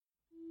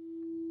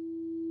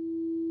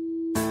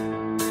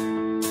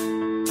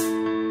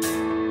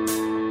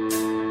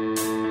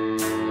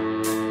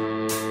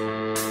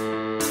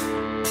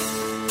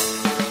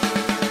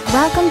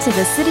to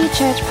the City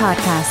Church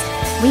podcast.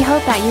 We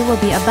hope that you will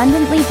be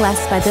abundantly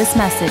blessed by this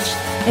message.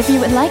 If you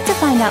would like to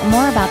find out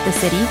more about the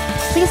city,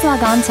 please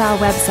log on to our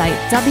website,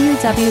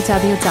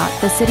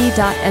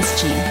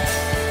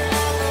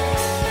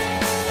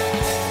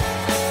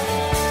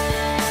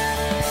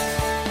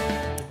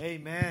 www.thecity.sg.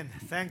 Amen.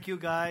 Thank you,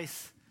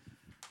 guys.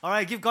 All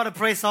right, give God a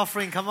praise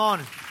offering. Come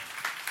on.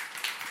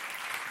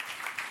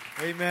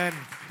 Amen.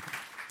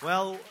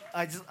 Well,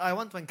 I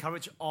want to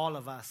encourage all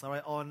of us, all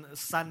right, on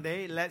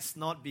Sunday, let's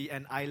not be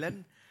an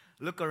island.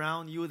 Look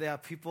around you. There are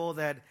people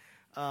that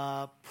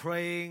are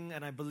praying,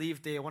 and I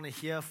believe they want to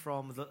hear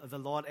from the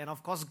Lord. And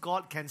of course,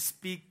 God can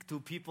speak to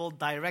people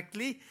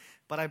directly,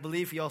 but I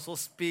believe He also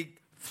speaks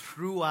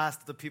through us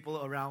to the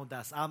people around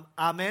us.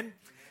 Amen.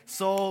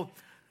 So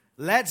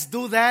let's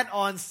do that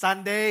on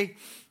Sunday,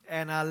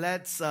 and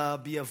let's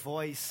be a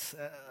voice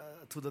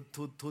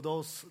to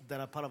those that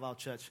are part of our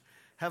church.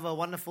 Have a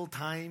wonderful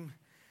time.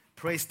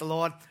 Praise the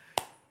Lord.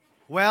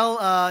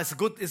 Well, it's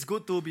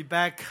good to be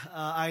back.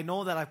 I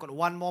know that I've got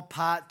one more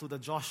part to the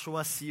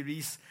Joshua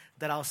series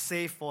that I'll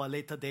save for a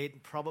later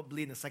date,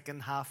 probably in the second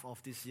half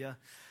of this year,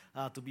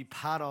 to be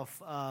part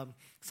of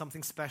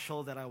something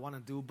special that I want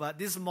to do. But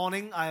this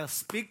morning, I'll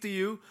speak to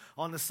you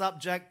on the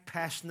subject,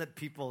 passionate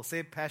people.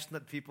 Say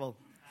passionate people.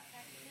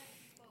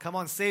 Come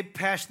on, say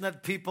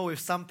passionate people with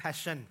some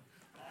passion.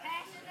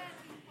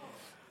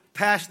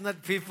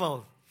 Passionate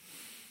people.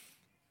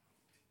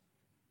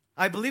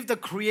 I believe the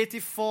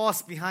creative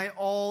force behind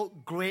all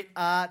great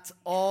art,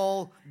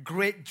 all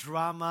great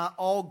drama,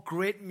 all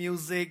great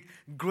music,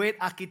 great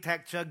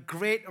architecture,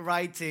 great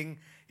writing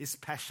is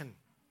passion.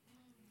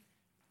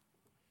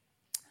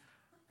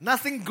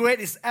 Nothing great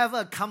is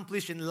ever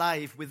accomplished in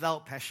life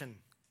without passion.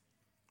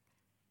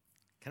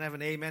 Can I have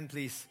an amen,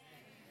 please?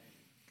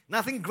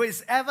 Nothing great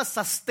is ever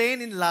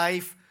sustained in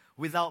life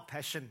without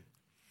passion.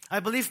 I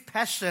believe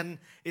passion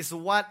is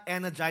what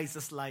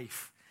energizes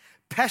life.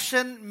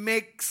 Passion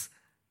makes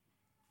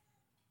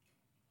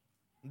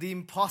the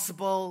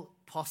impossible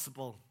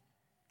possible.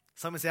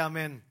 Someone say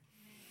amen.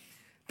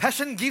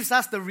 Passion gives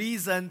us the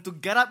reason to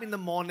get up in the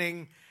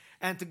morning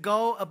and to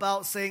go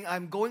about saying,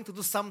 I'm going to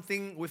do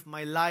something with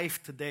my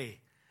life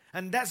today.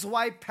 And that's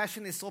why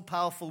passion is so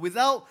powerful.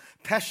 Without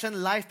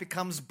passion, life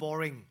becomes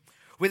boring.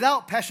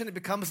 Without passion, it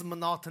becomes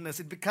monotonous.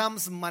 It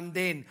becomes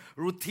mundane.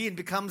 Routine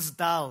becomes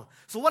dull.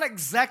 So what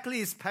exactly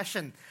is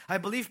passion? I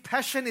believe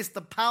passion is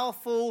the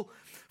powerful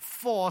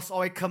force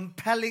or a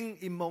compelling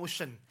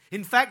emotion.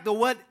 In fact, the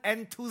word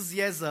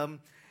enthusiasm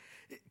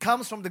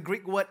comes from the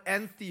Greek word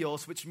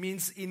entheos, which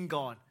means in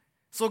God.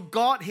 So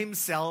God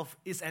Himself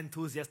is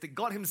enthusiastic.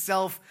 God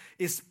Himself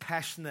is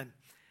passionate.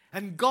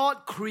 And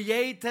God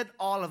created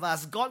all of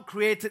us. God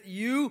created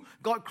you.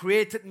 God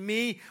created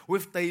me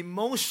with the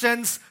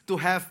emotions to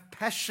have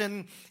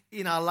passion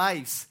in our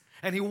lives.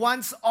 And He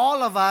wants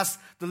all of us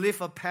to live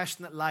a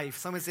passionate life.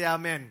 Somebody say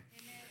amen.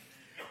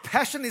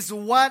 Passion is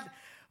what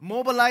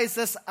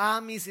mobilizes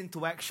armies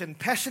into action.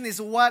 Passion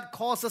is what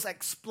causes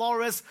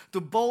explorers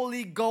to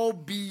boldly go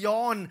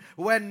beyond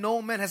where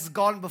no man has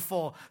gone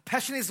before.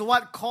 Passion is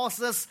what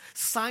causes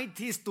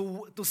scientists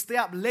to stay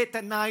up late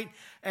at night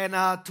and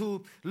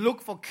to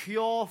look for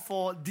cure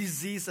for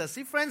diseases.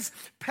 See, friends,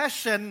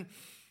 passion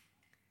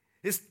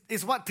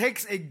is what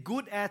takes a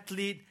good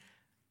athlete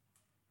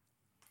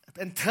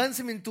and turns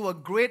him into a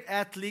great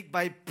athlete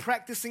by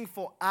practicing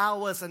for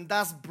hours and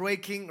thus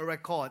breaking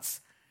records.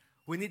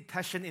 We need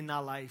passion in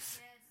our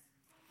lives.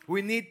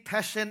 We need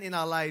passion in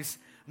our lives.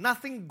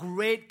 Nothing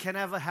great can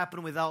ever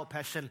happen without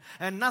passion.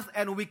 And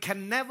we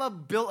can never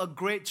build a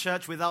great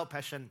church without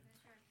passion.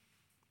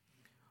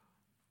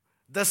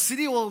 The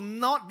city will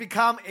not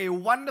become a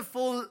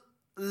wonderful,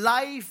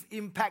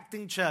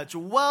 life-impacting church,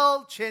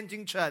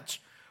 world-changing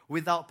church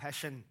without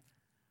passion.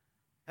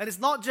 And it's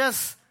not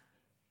just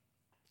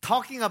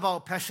talking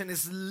about passion,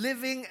 it's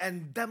living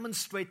and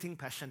demonstrating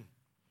passion.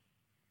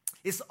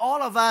 It's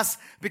all of us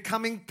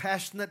becoming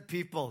passionate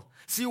people.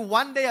 See,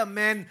 one day a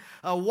man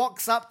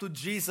walks up to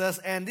Jesus,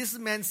 and this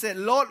man said,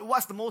 Lord,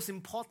 what's the most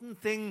important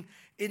thing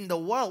in the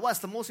world? What's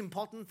the most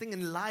important thing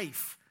in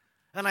life?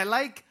 And I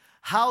like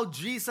how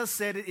Jesus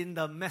said it in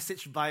the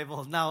Message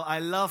Bible. Now, I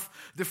love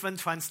different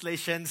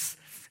translations.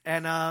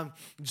 And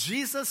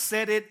Jesus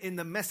said it in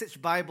the Message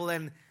Bible,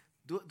 and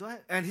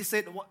he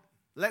said,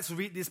 let's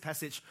read this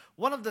passage.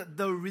 One of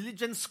the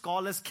religion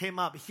scholars came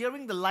up,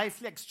 hearing the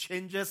lively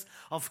exchanges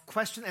of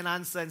question and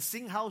answer and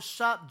seeing how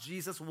sharp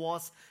Jesus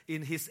was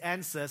in His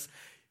answers.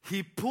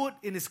 He put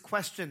in his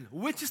question,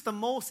 which is the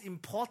most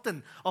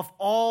important of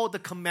all the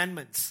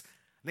commandments?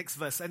 Next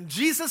verse. And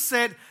Jesus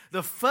said,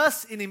 the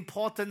first in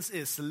importance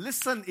is,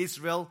 listen,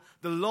 Israel,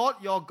 the Lord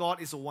your God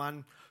is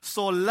one.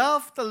 So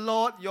love the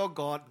Lord your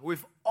God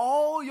with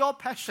all your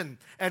passion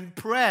and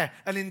prayer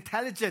and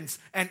intelligence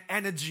and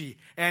energy.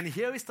 And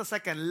here is the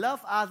second. Love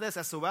others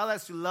as well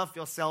as you love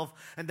yourself.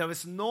 And there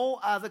is no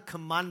other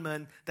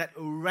commandment that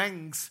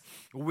ranks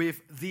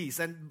with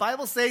these. And the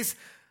Bible says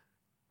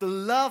to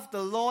love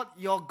the Lord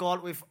your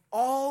God with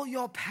all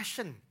your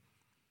passion.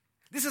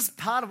 This is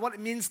part of what it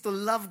means to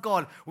love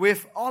God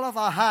with all of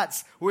our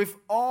hearts, with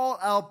all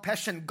our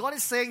passion. God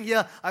is saying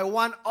here, I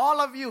want all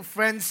of you,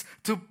 friends,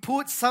 to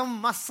put some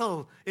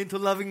muscle into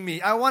loving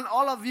me. I want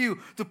all of you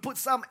to put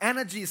some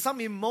energy, some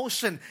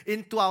emotion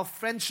into our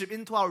friendship,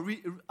 into our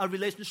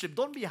relationship.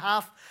 Don't be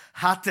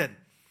half-hearted.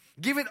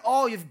 Give it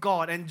all you've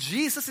got. And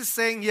Jesus is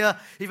saying here,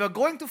 if you're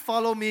going to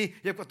follow me,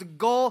 you've got to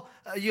go.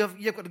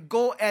 You've got to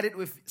go at it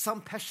with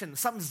some passion,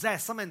 some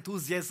zest, some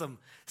enthusiasm,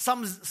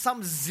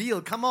 some zeal.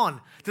 Come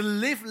on, to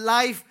live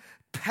life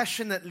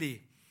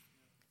passionately.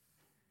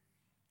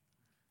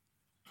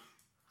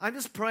 I'm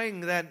just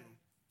praying that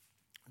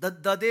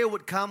the day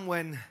would come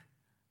when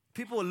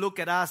people will look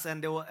at us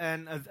and they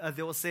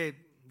will say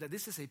that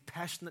this is a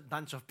passionate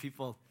bunch of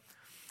people.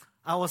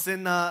 I was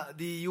in the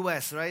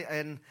U.S., right,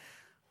 and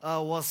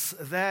was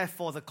there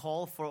for the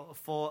call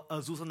for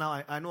Azusa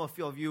Now. I know a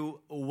few of you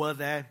were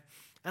there.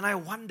 And I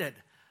wondered,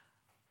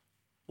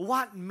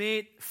 what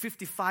made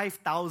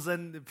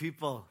 55,000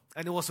 people?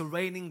 And it was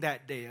raining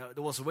that day. It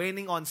was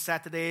raining on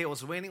Saturday. It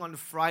was raining on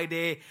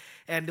Friday.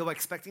 And they were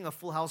expecting a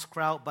full house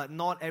crowd, but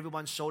not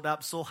everyone showed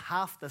up. So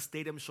half the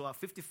stadium showed up,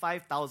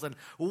 55,000.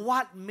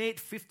 What made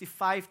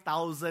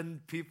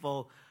 55,000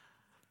 people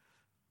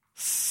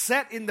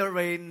sat in the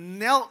rain,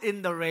 knelt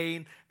in the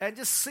rain, and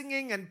just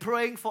singing and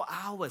praying for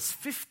hours,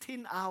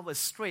 15 hours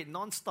straight,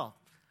 non-stop?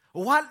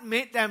 What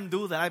made them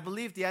do that? I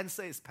believe the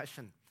answer is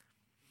passion.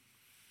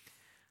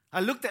 I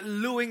looked at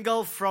Lou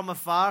Engle from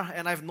afar,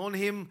 and I've known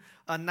him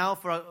now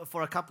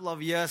for a couple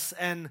of years,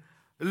 and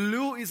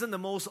Lou isn't the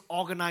most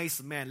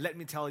organized man, let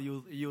me tell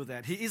you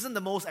that. He isn't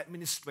the most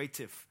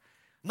administrative.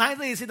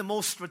 Neither is he the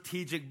most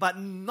strategic, but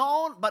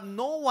no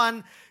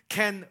one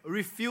can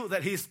refute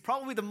that he's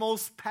probably the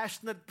most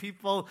passionate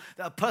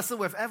person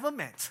we've ever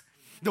met.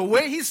 The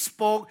way he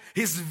spoke,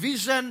 his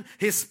vision,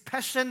 his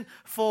passion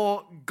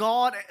for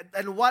God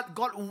and what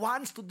God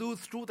wants to do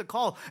through the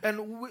call.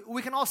 And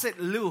we can all say,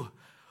 Lou,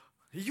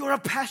 you're a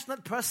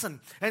passionate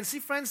person. And see,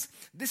 friends,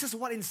 this is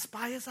what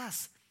inspires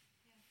us.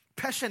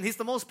 Passion. He's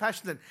the most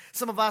passionate.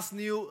 Some of us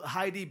knew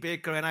Heidi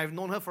Baker, and I've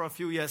known her for a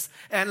few years.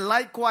 And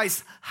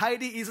likewise,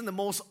 Heidi isn't the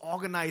most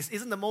organized,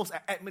 isn't the most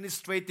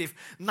administrative.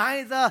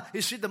 Neither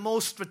is she the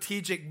most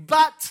strategic.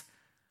 But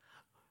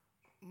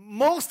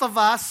most of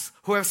us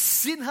who have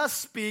seen her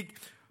speak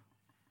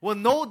will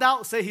no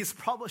doubt say she's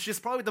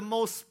probably the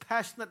most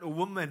passionate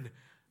woman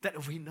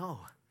that we know.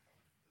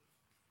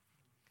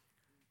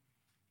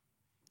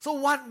 So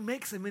what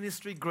makes a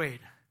ministry great?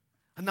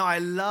 Now, I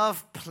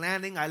love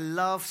planning, I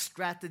love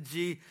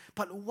strategy,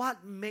 but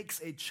what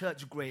makes a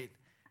church great?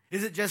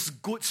 Is it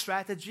just good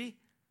strategy?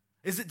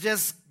 Is it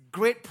just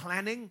great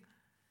planning?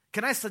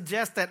 Can I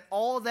suggest that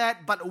all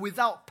that, but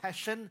without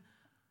passion,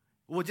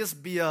 will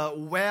just be a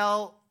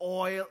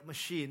well-oiled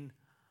machine?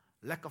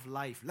 Lack of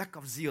life, lack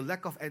of zeal,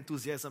 lack of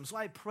enthusiasm. So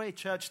I pray,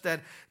 church,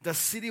 that the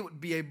city would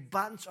be a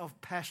bunch of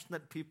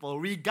passionate people,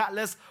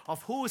 regardless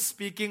of who is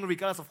speaking,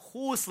 regardless of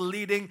who is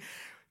leading.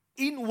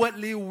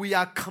 Inwardly, we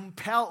are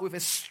compelled with a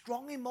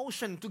strong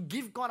emotion to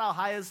give God our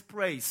highest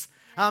praise.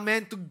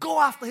 Amen. To go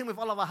after Him with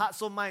all of our heart,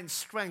 soul, mind,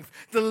 strength.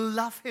 To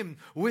love Him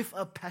with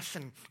a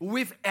passion,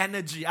 with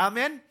energy.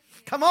 Amen.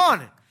 Come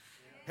on.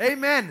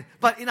 Amen.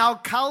 But in our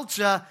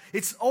culture,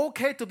 it's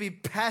okay to be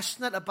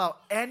passionate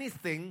about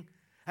anything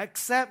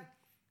except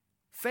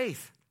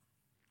faith.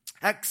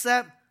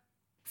 Except,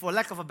 for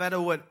lack of a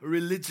better word,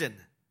 religion.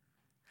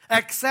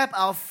 Except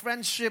our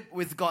friendship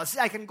with God. See,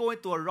 I can go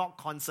into a rock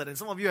concert, and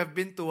some of you have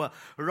been to a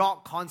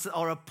rock concert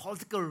or a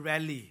political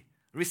rally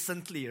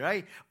recently,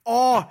 right?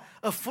 Or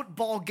a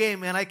football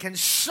game, and I can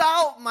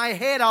shout my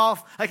head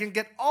off. I can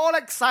get all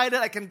excited.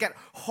 I can get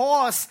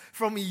hoarse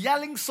from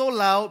yelling so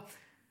loud.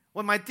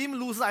 When my team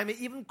loses, I may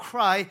even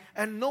cry,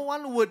 and no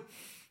one would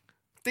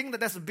think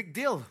that that's a big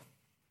deal.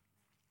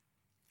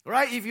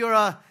 Right? If you're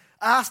an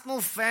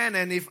Arsenal fan,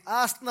 and if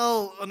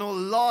Arsenal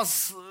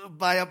lost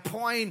by a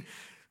point,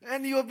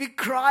 and you'll be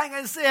crying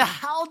and say,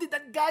 how did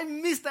that guy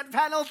miss that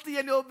penalty?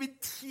 And you'll be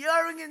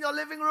tearing in your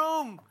living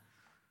room.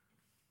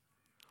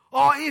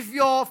 Or if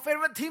your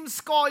favorite team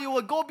score, you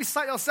will go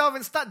beside yourself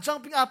and start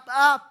jumping up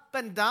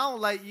and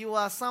down like you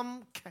are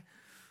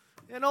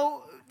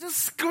just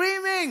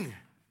screaming.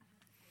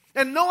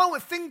 And no one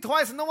would think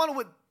twice. And no one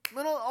would,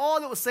 all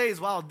they would say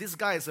is, wow, this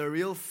guy is a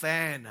real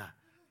fan.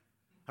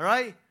 All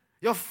right?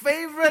 Your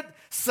favorite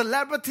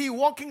celebrity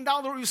walking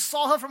down the road, you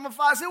saw her from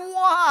afar, say,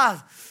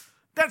 wow.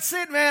 That's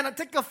it, man. I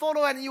take a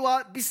photo and you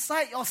are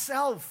beside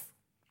yourself.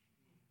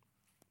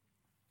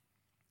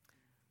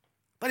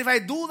 But if I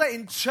do that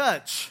in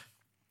church,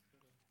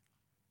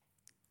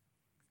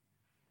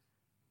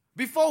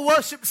 before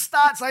worship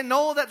starts, I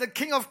know that the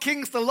King of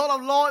Kings, the Lord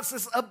of Lords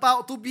is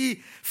about to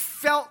be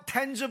felt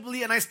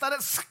tangibly. And I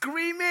started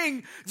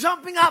screaming,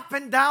 jumping up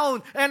and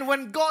down. And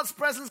when God's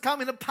presence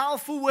comes in a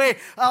powerful way,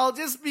 I'll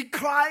just be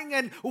crying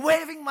and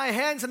waving my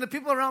hands. And the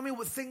people around me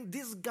would think,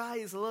 this guy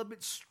is a little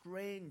bit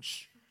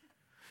strange.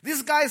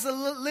 This guy is a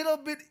little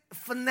bit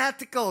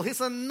fanatical.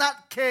 He's a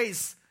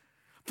nutcase.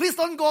 Please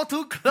don't go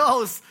too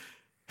close.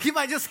 He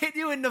might just hit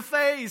you in the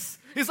face.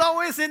 He's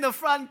always in the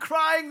front,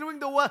 crying during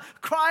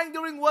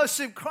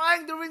worship,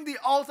 crying during the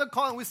altar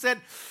call. And we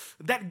said,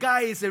 that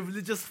guy is a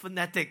religious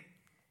fanatic.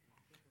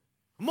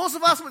 Most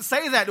of us would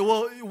say that.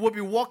 We'll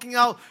be walking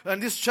out,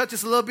 and this church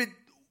is a little bit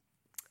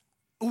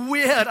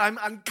weird. I'm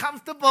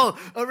uncomfortable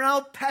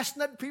around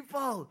passionate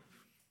people.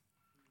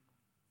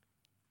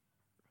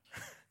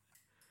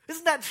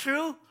 Isn't that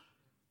true?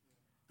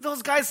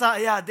 Those guys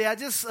they are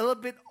just a little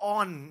bit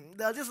on.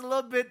 They're just a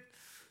little bit,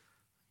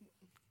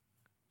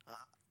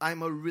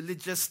 I'm a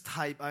religious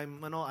type.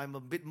 I'm a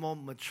bit more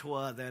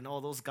mature than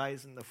all those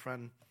guys in the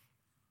front.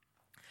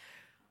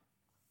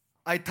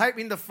 I typed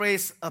in the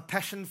phrase "a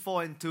passion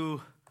for"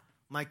 into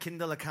my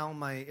Kindle account,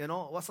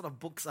 what sort of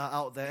books are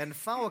out there, and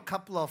found a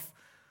couple of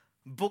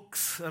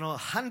books,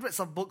 hundreds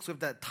of books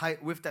with that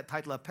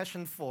title, "A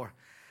Passion For."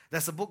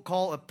 There's a book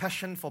called "A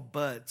Passion for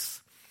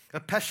Birds," "A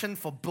Passion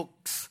for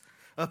Books,"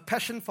 "A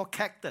Passion for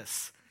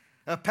Cactus,"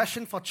 "A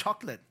Passion for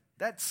Chocolate."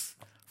 That's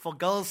for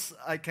girls,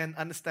 I can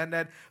understand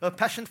that. "A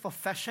Passion for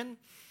Fashion,"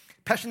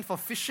 "Passion for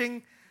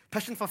Fishing,"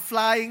 "Passion for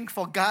Flying,"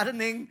 "For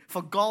Gardening,"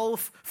 "For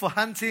Golf," "For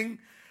Hunting,"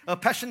 "A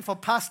Passion for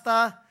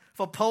Pasta,"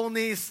 "For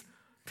Ponies."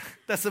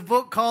 There's a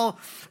book called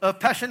 "A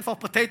Passion for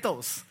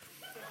Potatoes,"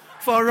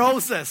 "For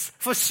Roses,"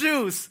 "For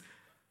Shoes."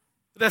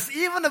 There's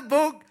even a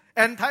book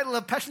entitled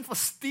 "A Passion for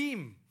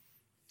Steam."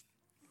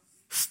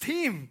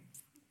 Steam.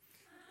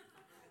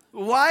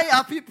 Why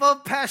are people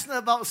passionate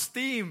about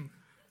steam?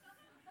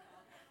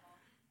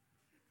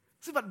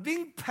 See, but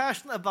being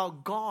passionate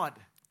about God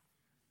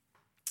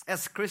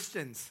as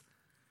Christians,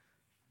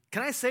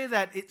 can I say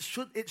that it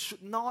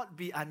should not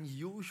be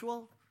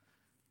unusual?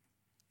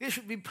 It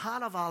should be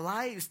part of our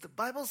lives. The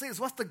Bible says,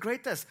 what's the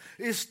greatest?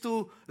 Is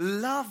to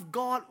love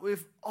God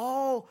with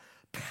all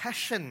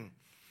passion.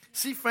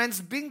 See,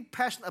 friends, being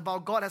passionate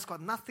about God has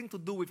got nothing to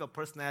do with your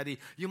personality.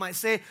 You might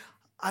say,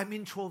 I'm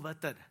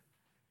introverted.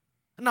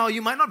 Now,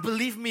 you might not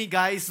believe me,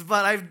 guys,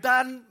 but I've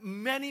done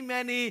many,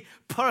 many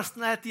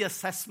personality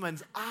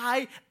assessments.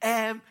 I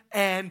am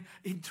an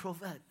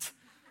introvert.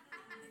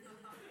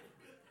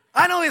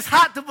 I know it's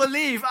hard to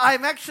believe.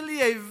 I'm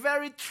actually a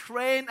very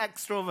trained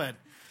extrovert.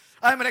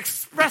 I'm an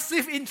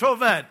expressive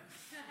introvert.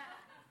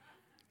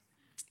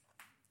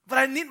 But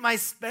I need my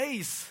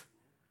space.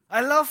 I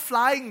love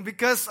flying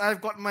because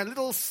I've got my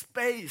little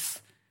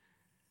space.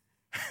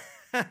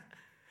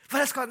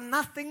 But it's got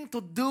nothing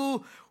to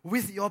do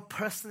with your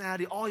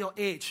personality or your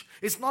age.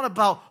 It's not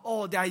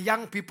about, they are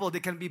young people, they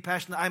can be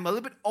passionate. I'm a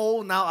little bit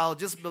old now, I'll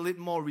just be a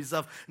little more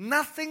reserved.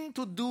 Nothing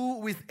to do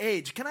with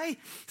age. Can I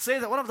say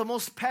that one of the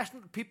most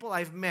passionate people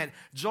I've met,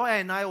 Joy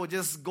and I were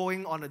just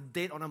going on a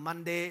date on a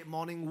Monday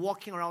morning,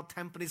 walking around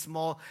Tampines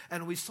Mall,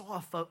 and we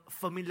saw a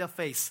familiar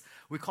face.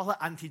 We call her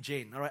Auntie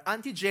Jane. All right,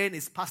 Auntie Jane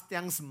is Pastor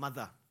Young's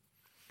mother.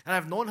 And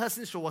I've known her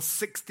since she was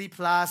 60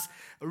 plus,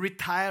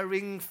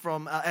 retiring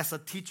from as a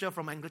teacher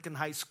from Anglican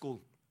High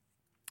School.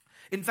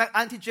 In fact,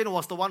 Auntie Jane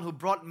was the one who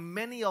brought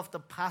many of the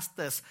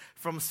pastors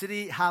from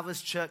City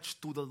Harvest Church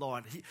to the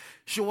Lord.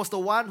 She was the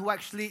one who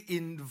actually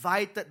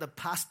invited the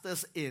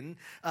pastors in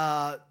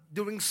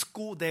during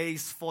school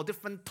days for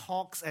different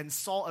talks and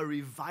saw a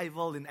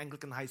revival in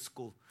Anglican High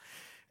School.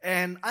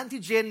 And Auntie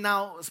Jane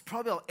now is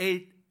probably about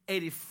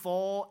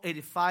 84,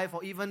 85,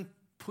 or even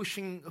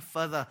pushing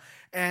further.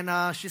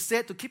 And she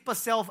said to keep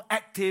herself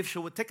active, she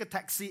would take a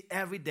taxi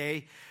every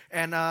day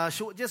and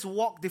she would just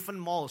walk different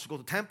malls. She would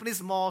go to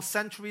Tampines Mall,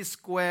 Century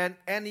Square,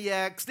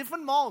 NEX,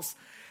 different malls.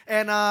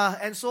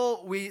 And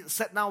so we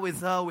sat down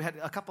with her, we had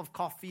a cup of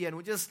coffee and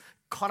we just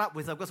caught up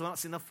with her because we've not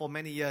seen her for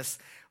many years.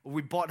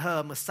 We bought her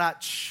a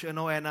massage,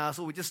 and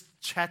so we just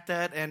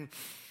chatted and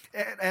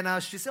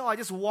she said, I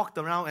just walked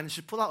around, and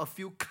she pulled out a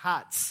few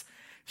cards.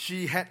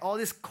 She had all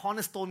these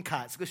Cornerstone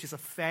cards because she's a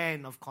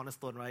fan of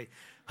Cornerstone, right?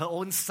 Her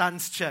own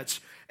son's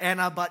church.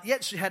 But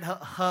yet she had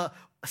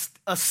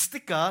a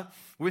sticker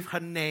with her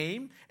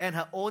name and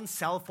her own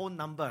cell phone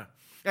number.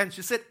 And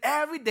she said,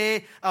 every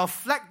day I'll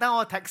flag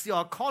down a taxi, or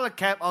I'll call a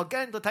cab, I'll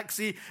get into a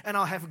taxi, and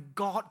I'll have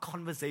God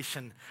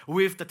conversation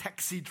with the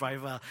taxi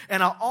driver.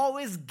 And I'll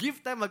always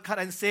give them a card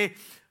and say,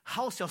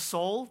 how's your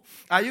soul?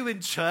 Are you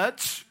in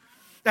church?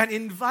 And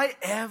invite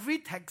every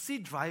taxi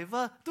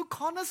driver to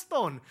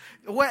Cornerstone.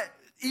 Where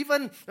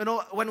even,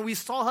 when we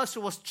saw her, she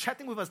was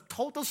chatting with a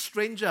total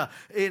stranger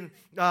in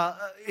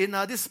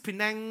this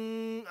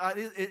Penang,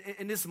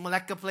 in this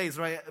Malacca place,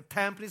 right?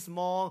 Tampines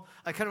Mall.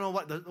 I can't remember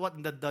what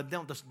the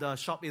name of the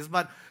shop is,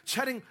 but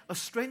chatting, a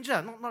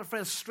stranger, not a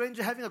friend, a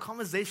stranger, having a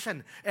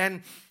conversation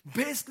and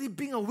basically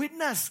being a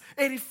witness.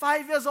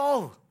 85 years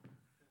old.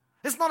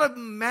 It's not a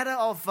matter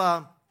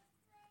of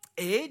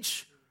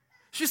age.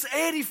 She's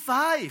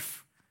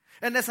 85.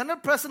 And there's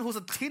another person who's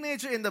a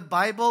teenager in the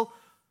Bible.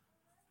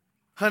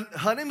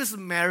 Her name is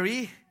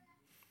Mary,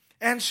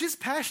 and she's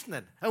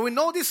passionate. And we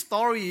know this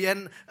story,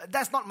 and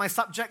that's not my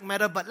subject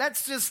matter, but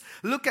let's just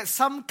look at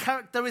some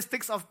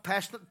characteristics of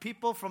passionate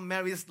people from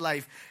Mary's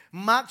life.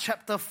 Mark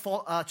chapter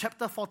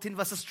 14,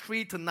 verses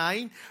 3 to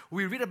 9,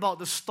 we read about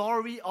the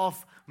story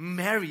of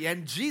Mary.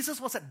 And Jesus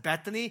was at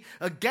Bethany,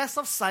 a guest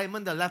of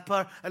Simon the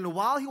leper. And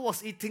while he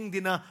was eating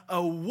dinner,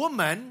 a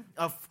woman,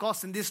 of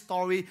course in this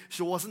story,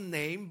 she wasn't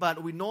named,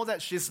 but we know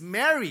that she's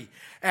Mary.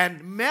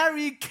 And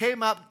Mary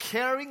came up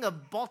carrying a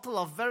bottle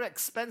of very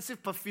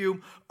expensive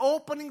perfume.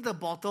 Opening the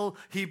bottle,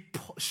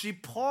 she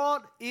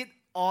poured it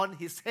on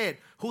his head.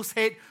 Whose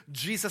head?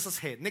 Jesus'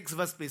 head. Next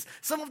verse, please.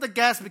 Some of the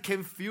guests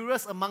became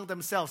furious among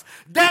themselves.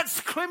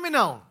 That's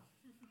criminal.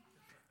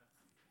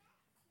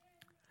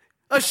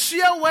 A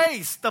sheer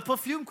waste. The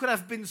perfume could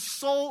have been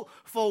sold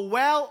for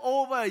well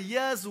over a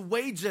year's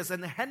wages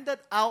and handed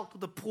out to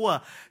the poor.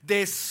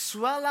 They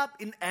swell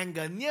up in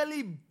anger,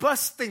 nearly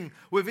bursting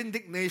with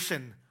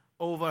indignation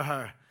over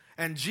her.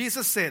 And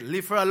Jesus said,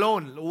 leave her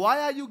alone. Why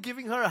are you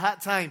giving her a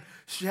hard time?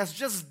 She has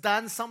just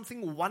done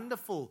something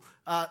wonderful,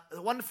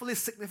 wonderfully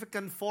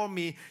significant for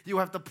me. You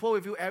have the poor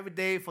with you every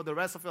day for the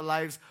rest of your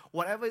lives.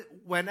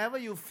 Whenever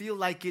you feel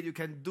like it, you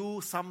can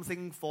do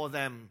something for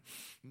them.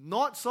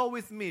 Not so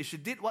with me. She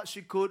did what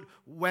she could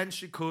when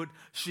she could.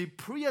 She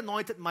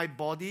pre-anointed my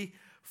body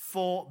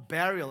for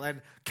burial.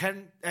 And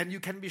you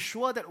can be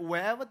sure that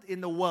wherever in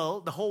the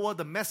world, the whole world,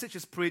 the message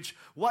is preached,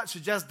 what she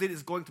just did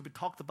is going to be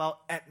talked about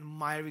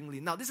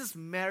admiringly. Now, this is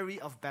Mary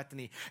of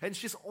Bethany, and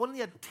she's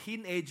only a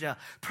teenager,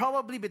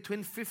 probably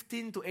between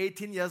 15 to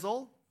 18 years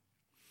old.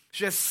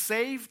 She has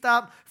saved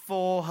up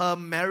for her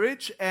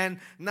marriage, and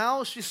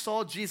now she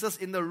saw Jesus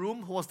in the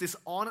room who was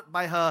dishonored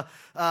by her,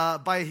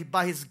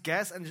 by his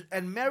guests,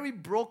 and Mary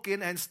broke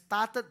in and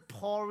started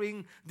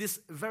pouring this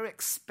very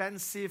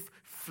expensive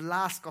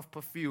flask of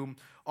perfume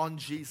on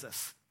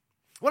Jesus.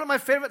 One of my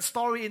favorite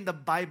stories in the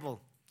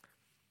Bible.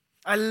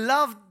 I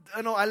love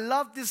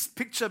this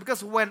picture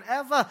because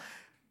whenever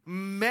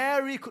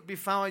Mary could be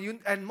found,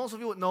 and most of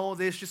you would know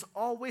this, she's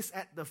always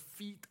at the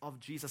feet of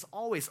Jesus.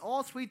 Always.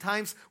 All 3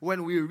 times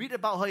when we read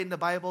about her in the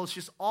Bible,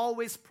 she's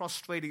always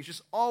prostrating.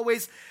 She's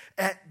always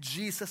at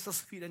Jesus'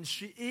 feet. And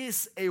she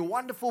is a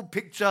wonderful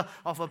picture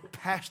of a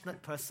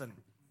passionate person.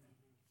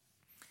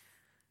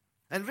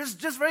 And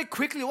just very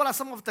quickly, what are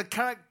some of the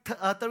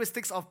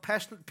characteristics of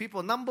passionate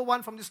people? Number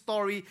 1 from this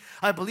story,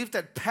 I believe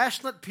that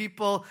passionate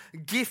people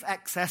give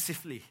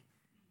excessively.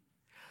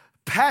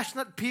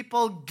 Passionate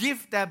people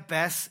give their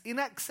best in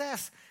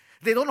excess.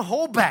 They don't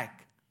hold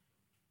back.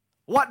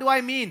 What do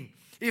I mean?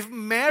 If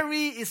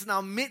Mary is in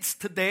our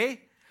midst today,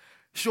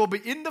 she'll be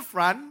in the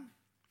front.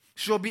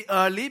 She'll be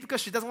early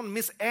because she doesn't want to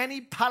miss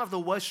any part of the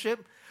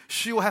worship.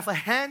 She will have her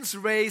hands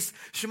raised.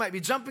 She might be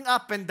jumping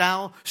up and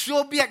down. She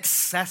will be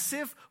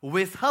excessive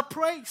with her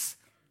praise.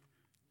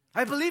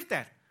 I believe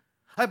that.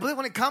 I believe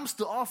when it comes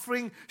to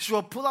offering, she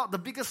will pull out the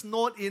biggest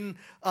note in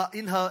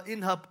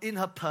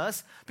her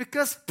purse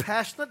because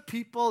passionate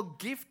people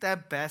give their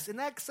best in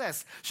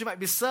excess. She might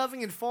be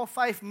serving in 4 or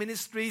 5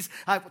 ministries.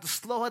 I want to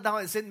slow her down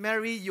and say,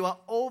 Mary, you are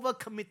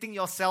overcommitting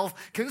yourself.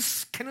 Can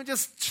you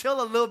just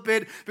chill a little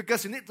bit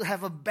because you need to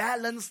have a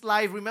balanced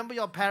life. Remember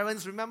your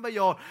parents. Remember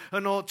your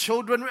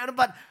children.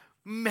 But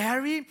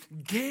Mary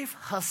gave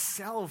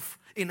herself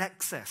in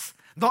excess.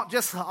 Not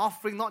just her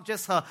offering, not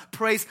just her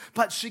praise,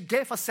 but she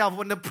gave herself.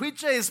 When the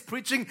preacher is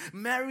preaching,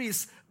 Mary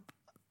is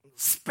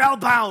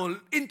spellbound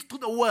into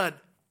the word,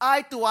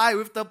 eye to eye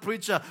with the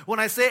preacher. When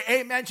I say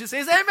amen, she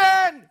says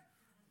amen.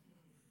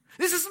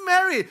 This is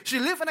Mary. She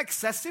lived an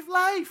excessive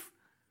life.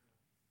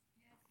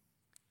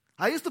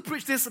 I used to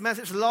preach this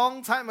message a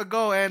long time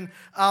ago, and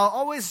I'll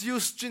always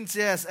use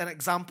Junjie as an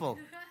example.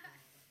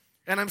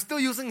 And I'm still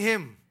using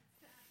him.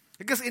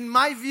 Because in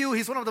my view,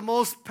 he's one of the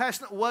most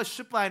passionate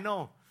worshippers I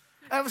know.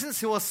 Ever since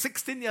he was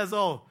 16 years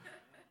old.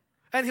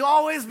 And he'll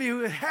always be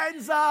with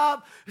hands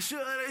up.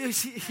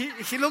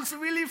 He looks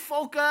really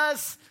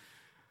focused.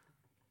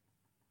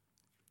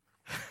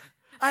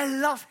 I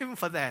love him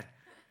for that.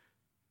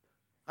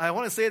 I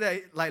want to say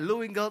that like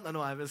Lou Engel. No,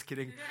 I'm just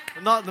kidding.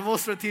 Not the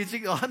most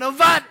strategic.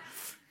 But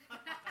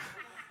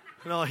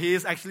no, he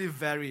is actually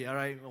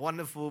very,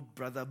 wonderful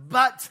brother.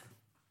 But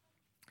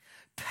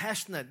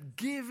passionate,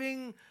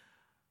 giving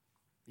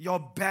your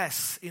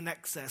best in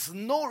excess.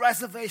 No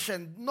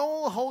reservation,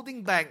 no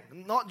holding back.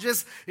 Not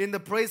just in the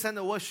praise and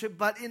the worship,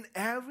 but in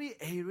every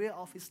area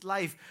of his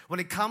life.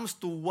 When it comes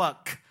to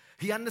work,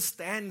 she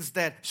understands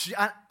that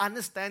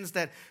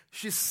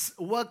she's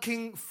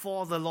working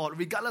for the Lord,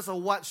 regardless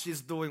of what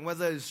she's doing,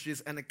 whether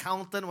she's an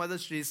accountant, whether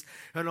she's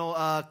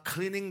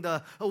cleaning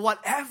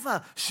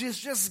whatever. She's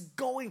just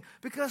going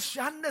because she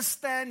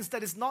understands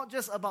that it's not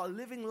just about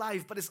living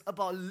life, but it's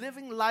about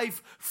living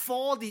life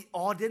for the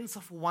audience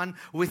of one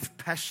with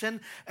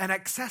passion and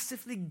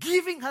excessively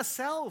giving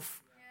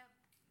herself. Yeah.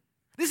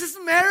 This is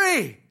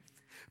Mary.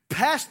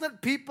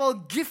 Passionate people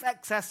give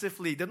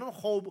excessively. They don't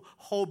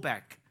hold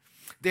back.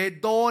 They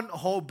don't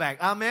hold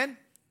back. Amen?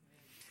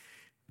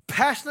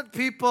 Passionate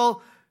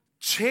people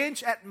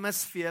change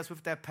atmospheres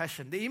with their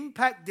passion. They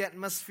impact the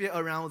atmosphere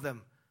around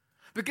them.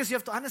 Because you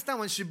have to understand,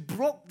 when she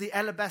broke the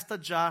alabaster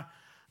jar,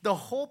 the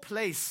whole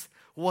place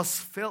was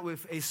filled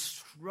with a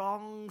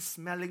strong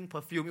smelling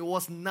perfume. It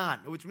was none,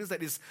 which means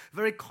that it's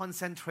very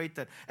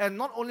concentrated. And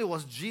not only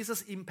was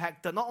Jesus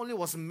impacted, not only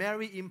was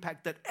Mary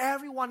impacted,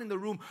 everyone in the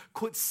room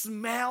could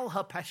smell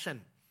her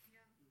passion.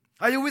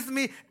 Are you with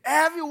me?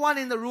 Everyone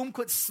in the room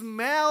could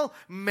smell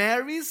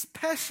Mary's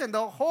passion.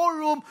 The whole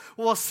room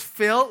was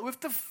filled with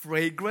the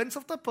fragrance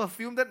of the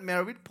perfume that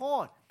Mary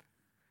poured.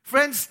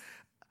 Friends,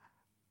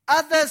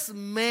 others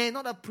may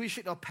not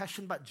appreciate your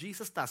passion, but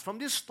Jesus does. From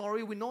this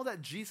story, we know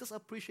that Jesus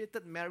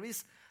appreciated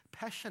Mary's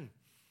passion.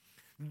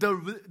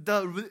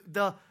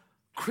 The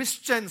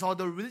Christians or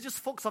the religious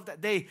folks of that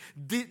day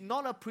did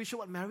not appreciate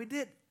what Mary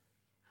did.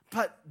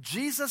 But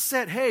Jesus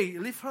said, hey,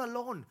 leave her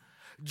alone.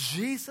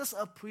 Jesus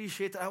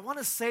appreciated. I want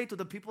to say to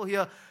the people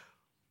here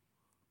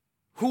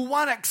who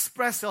want to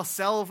express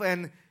yourself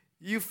and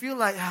you feel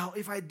like, oh,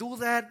 if I do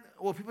that,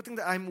 will people think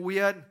that I'm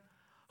weird?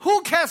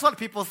 Who cares what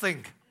people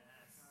think?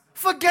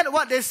 Forget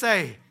what they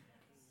say.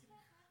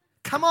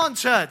 Come on,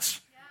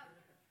 church.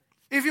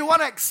 If you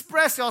want to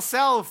express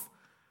yourself,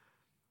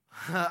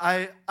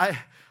 I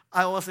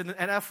was in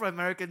an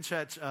Afro-American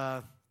church,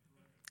 not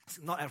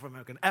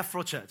Afro-American,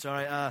 Afro church, all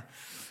right,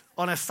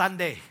 on a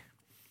Sunday.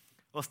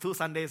 It was 2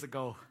 Sundays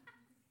ago.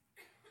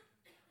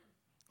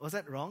 Was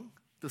that wrong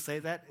to say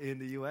that in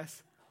the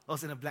US? I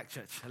was in a black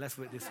church. Let's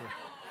put it this way.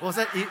 Was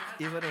that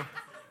even?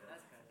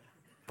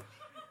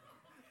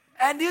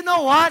 And you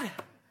know what?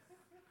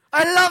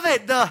 I love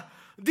it.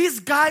 These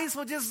guys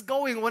were just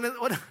going. When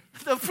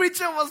the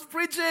preacher was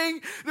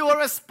preaching, they were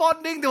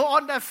responding. They were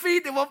on their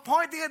feet. They were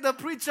pointing at the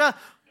preacher.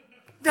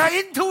 They're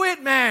into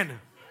it, man.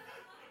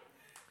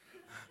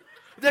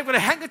 They've got a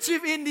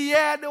handkerchief in the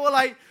air. They were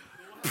like,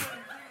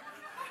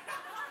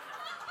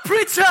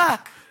 preacher!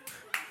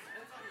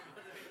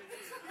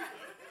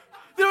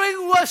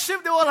 During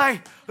worship, they were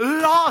like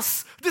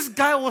lost. This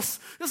guy was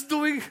just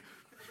doing,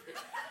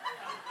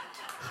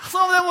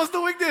 some of them was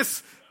doing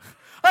this.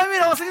 I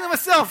was thinking to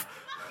myself,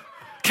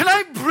 can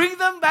I bring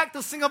them back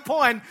to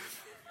Singapore? And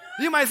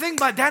you might think,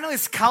 but Daniel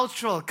is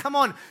cultural. Come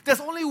on, there's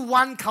only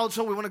one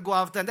culture we want to go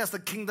after, and that's the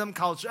kingdom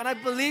culture. And I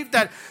believe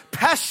that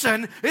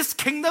passion is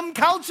kingdom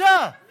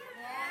culture.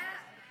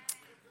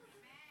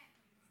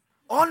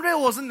 Andre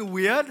wasn't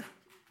weird.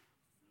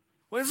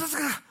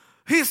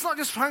 He's not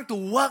just trying to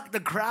work the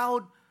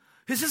crowd.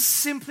 He's just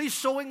simply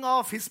showing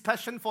off his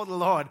passion for the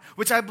Lord,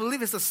 which I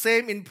believe is the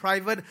same in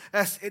private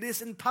as it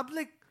is in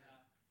public.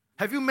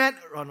 Have you met,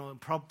 oh no,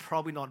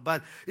 probably not,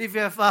 but if you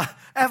have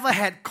ever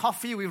had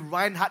coffee with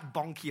Reinhard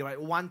Bonnke, right,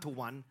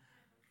 1-to-1,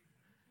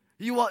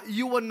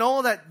 you will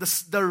know that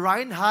the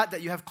Reinhard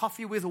that you have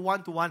coffee with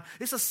 1-to-1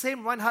 is the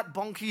same Reinhard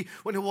Bonnke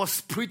when he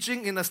was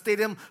preaching in a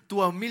stadium to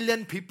 1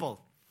 million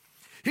people.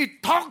 He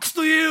talks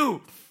to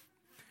you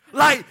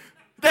like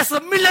there's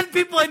 1 million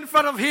people in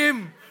front of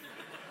him.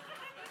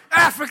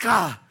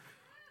 Africa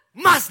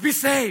must be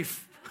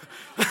safe.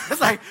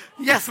 It's like,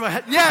 yes, my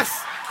head,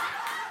 yes.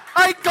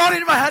 I got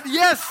it in my head,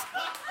 yes.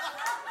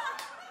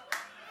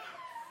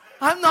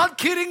 I'm not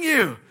kidding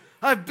you.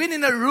 I've been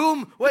in a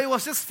room where it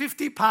was just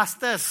 50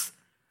 pastors.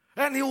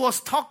 And he was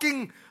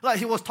talking like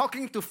he was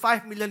talking to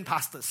 5 million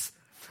pastors.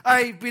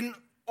 I've been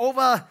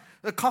over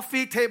the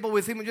coffee table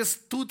with him,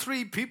 just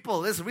 2-3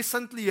 people just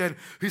recently, and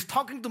he's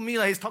talking to me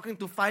like he's talking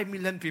to 5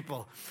 million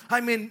people.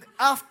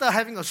 After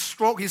having a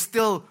stroke, he's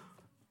still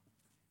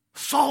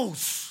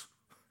souls.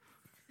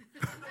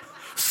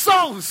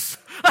 Souls.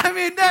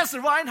 That's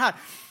Reinhard.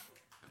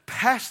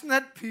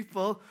 Passionate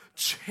people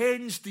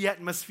change the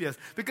atmosphere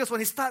because when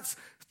he starts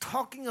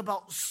talking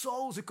about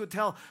souls, you could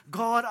tell,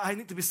 God, I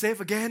need to be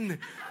saved again.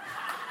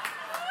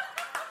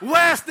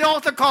 Where's the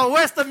altar call?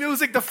 Where's the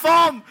music? The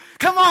form?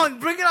 Come on,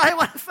 bring it. I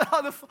want to fill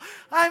out the form.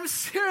 I'm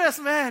serious,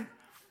 man.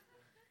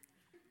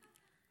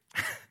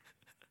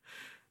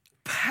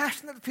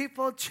 Passionate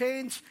people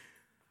change.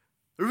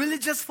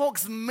 Religious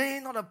folks may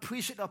not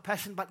appreciate our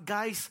passion, but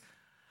guys,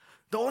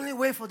 the only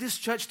way for this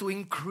church to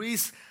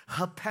increase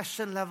her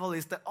passion level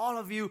is that all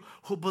of you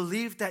who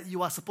believe that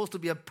you are supposed to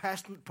be a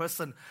passionate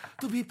person,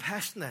 to be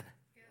passionate.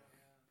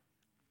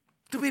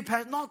 To be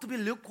passionate, not to be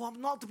lukewarm,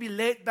 not to be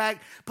laid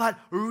back, but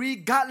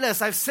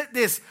regardless, I've said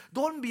this,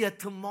 don't be a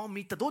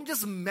thermometer. Don't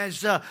just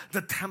measure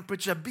the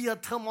temperature. Be a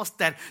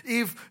thermostat.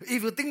 If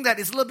you think that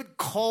it's a little bit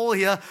cold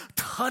here,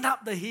 turn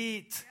up the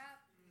heat.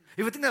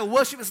 If you think that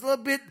worship is a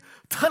little bit,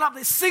 turn up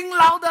the, sing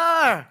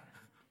louder.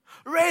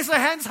 Raise your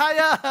hands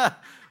higher.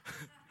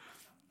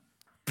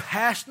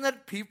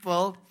 Passionate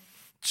people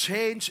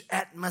change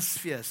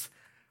atmospheres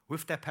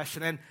with their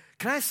passion. And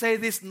can I say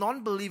this?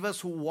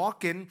 Non-believers who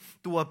walk in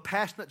to a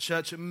passionate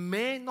church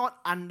may not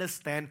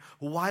understand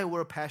why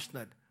we're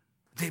passionate.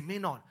 They may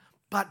not.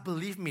 But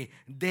believe me,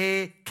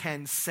 they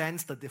can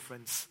sense the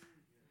difference.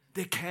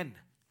 They can.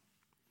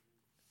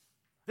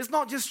 It's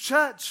not just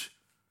church.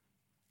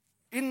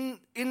 In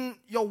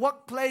your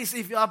workplace,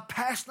 if you are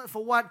passionate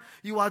for what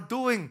you are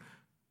doing,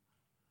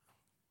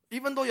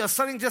 even though you're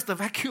selling just a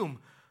vacuum,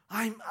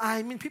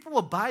 people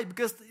will buy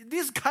because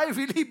this guy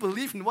really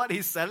believes in what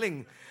he's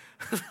selling.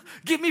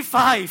 Give me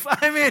 5.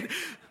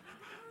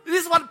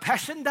 This is what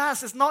passion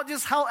does. It's not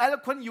just how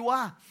eloquent you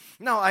are.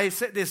 Now, I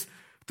said this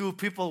to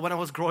people when I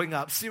was growing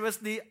up.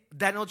 Seriously,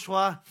 Daniel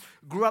Chua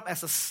grew up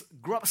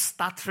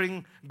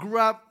stuttering, grew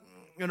up,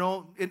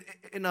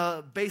 in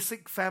a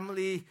basic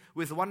family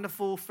with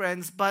wonderful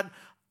friends, but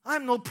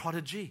I'm no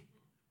prodigy.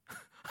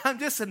 I'm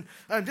just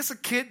a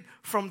kid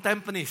from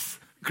Tampines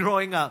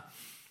growing up.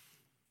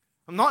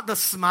 I'm not the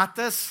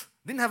smartest,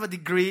 didn't have a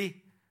degree.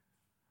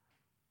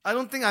 I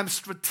don't think I'm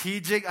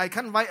strategic. I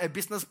can't write a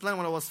business plan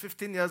when I was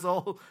 15 years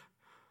old.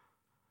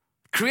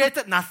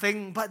 Created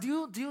nothing. But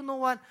do you know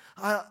what?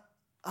 I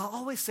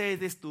always say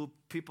this to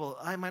people.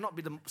 I might not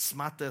be the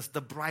smartest, the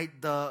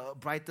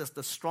brightest,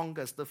 the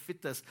strongest, the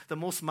fittest, the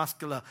most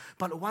muscular.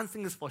 But one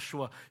thing is for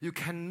sure. You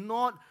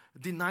cannot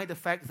deny the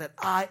fact that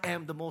I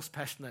am the most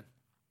passionate.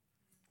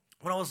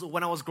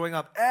 When I was growing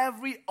up,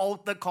 every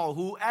altar call,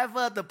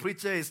 whoever the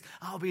preacher is,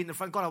 I'll be in the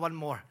front. God, I want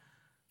more.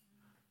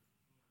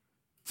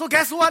 So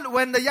guess what?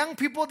 When the young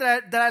people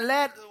that I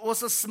led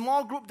was a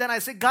small group, then I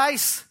said,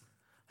 guys,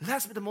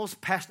 let's be the most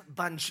passionate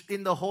bunch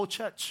in the whole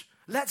church.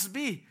 Let's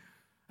be.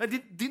 And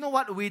do you know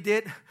what we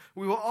did?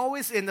 We were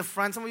always in the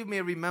front. Some of you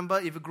may remember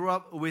if you grew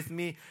up with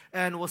me.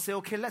 And we'll say,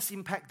 okay, let's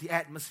impact the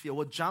atmosphere.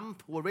 We'll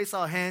jump, we'll raise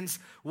our hands,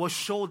 we'll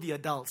show the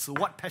adults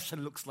what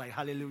passion looks like.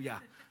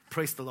 Hallelujah.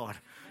 Praise the Lord.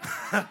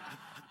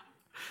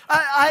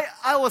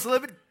 I was a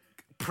little bit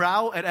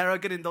proud and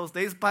arrogant in those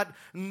days, but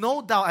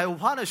no doubt I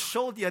want to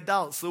show the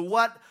adults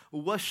what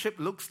worship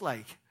looks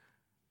like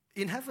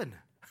in heaven.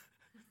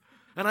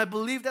 And I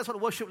believe that's what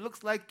worship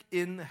looks like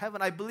in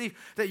heaven. I believe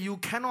that you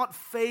cannot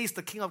face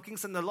the King of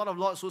Kings and the Lord of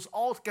Lords, who's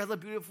altogether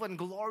beautiful and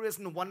glorious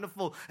and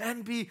wonderful,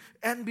 and be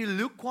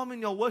lukewarm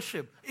in your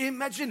worship.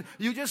 Imagine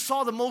you just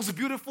saw the most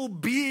beautiful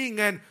being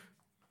and,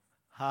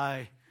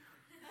 hi.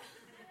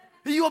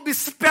 You will be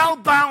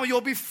spellbound. You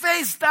will be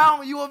face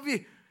down. You will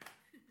be,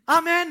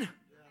 amen.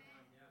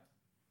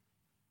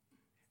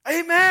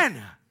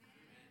 Amen.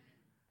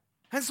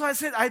 And so I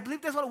said, I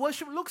believe that's what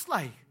worship looks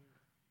like.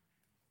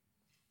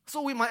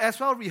 So we might as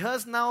well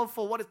rehearse now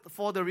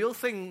for the real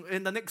thing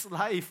in the next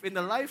life, in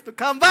the life to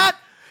come. But,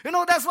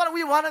 that's what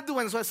we want to do.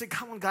 And so I said,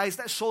 come on, guys,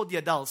 let's show the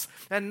adults.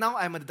 And now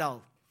I'm an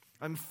adult.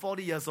 I'm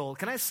 40 years old.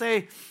 Can I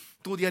say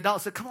to the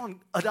adults, come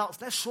on, adults,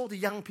 let's show the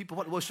young people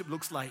what worship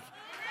looks like.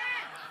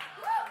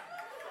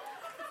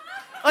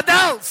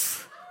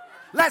 Adults,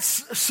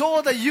 let's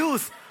show the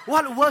youth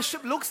what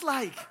worship looks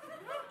like.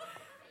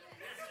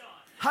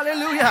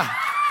 Hallelujah.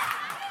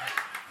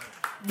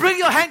 Bring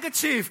your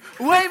handkerchief,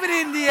 wave it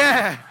in the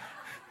air.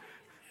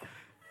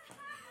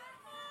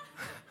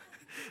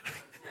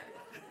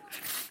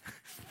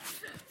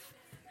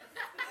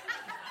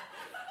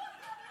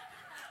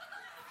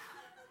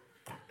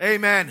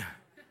 Amen.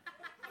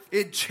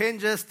 It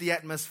changes the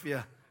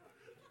atmosphere.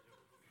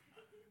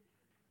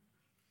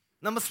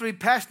 Number 3,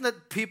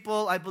 passionate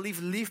people, I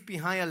believe, leave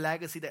behind a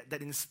legacy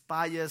that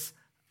inspires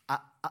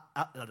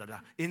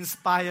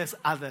inspires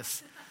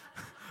others.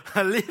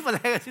 Leave a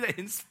legacy that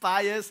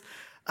inspires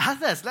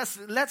others.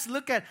 Let's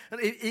look at,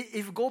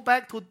 if you go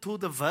back to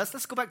the verse,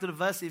 let's go back to the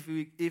verse if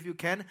you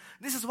can.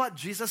 This is what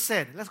Jesus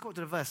said. Let's go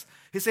to the verse.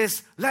 He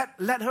says,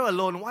 let her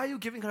alone. Why are you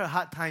giving her a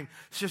hard time?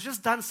 She's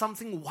just done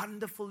something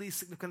wonderfully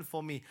significant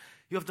for me.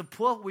 You have the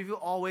poor with you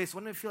always.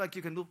 When you feel like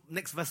you can do,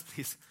 next verse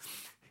please.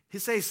 He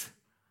says,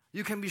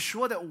 you can be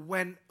sure that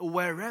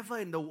wherever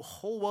in the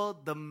whole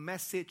world the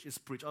message is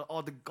preached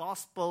or the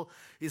gospel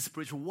is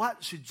preached,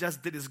 what she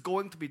just did is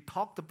going to be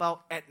talked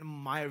about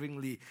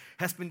admiringly.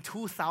 Has been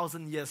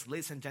 2,000 years,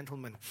 ladies and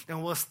gentlemen,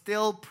 and we're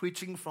still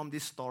preaching from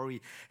this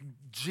story.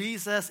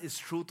 Jesus is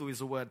true to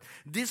his word.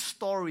 This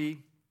story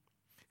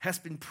has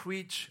been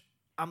preached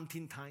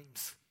umpteen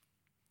times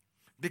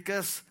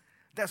because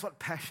that's what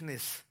passion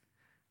is.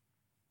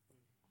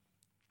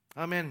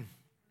 Amen.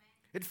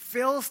 It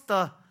fills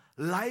the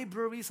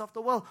libraries of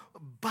the world.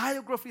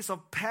 Biographies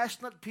of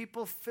passionate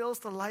people fills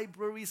the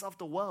libraries of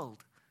the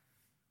world.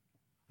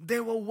 They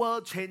were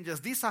world changers.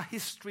 These are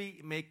history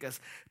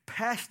makers.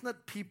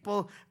 Passionate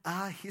people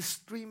are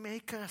history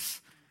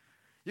makers.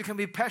 You can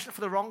be passionate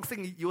for the wrong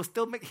thing. You will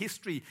still make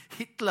history.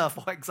 Hitler,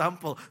 for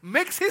example,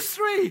 makes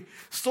history.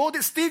 So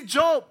did Steve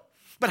Jobs.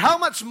 But how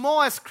much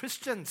more as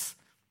Christians?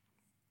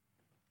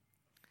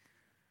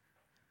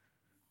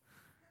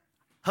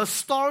 Her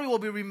story will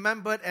be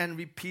remembered and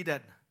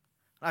repeated.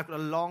 I've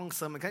got a long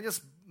sermon. Can I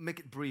just make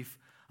it brief?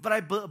 But I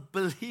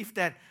believe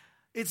that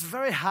it's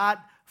very hard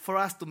for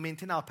us to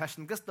maintain our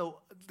passion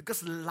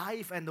because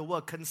life and the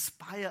world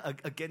conspire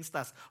against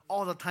us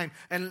all the time.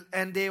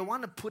 And they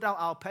want to put out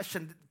our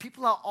passion.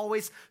 People are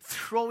always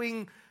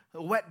throwing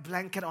a wet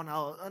blanket on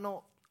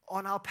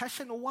our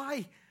passion.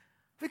 Why?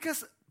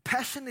 Because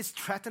passion is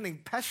threatening.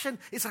 Passion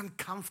is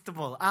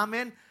uncomfortable.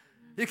 Amen?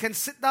 You can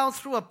sit down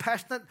through a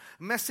passionate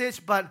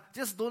message, but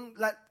just don't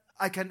let...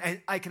 I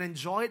can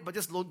enjoy it, but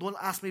just don't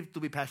ask me to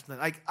be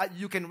passionate.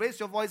 You can raise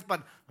your voice,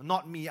 but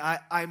not me.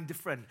 I'm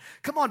different.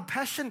 Come on,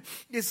 passion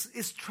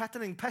is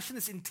threatening. Passion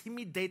is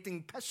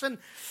intimidating. Passion,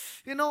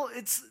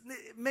 it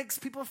makes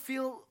people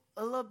feel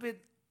a little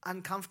bit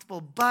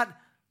uncomfortable. But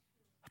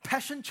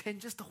passion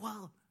changes the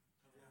world.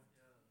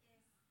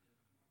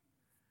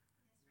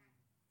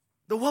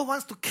 The world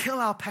wants to kill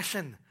our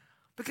passion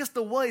because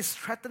the world is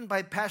threatened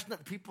by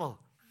passionate people.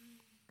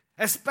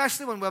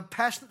 Especially when we're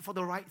passionate for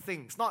the right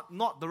things,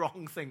 not the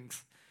wrong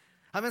things.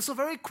 So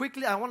very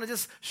quickly, I want to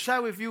just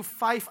share with you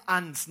 5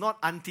 ants, not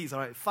aunties,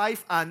 all right?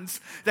 5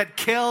 ants that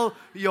kill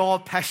your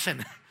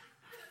passion.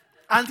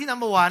 Auntie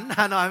number 1,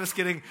 no, I'm just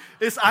kidding,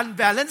 is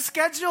unbalanced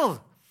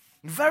schedule.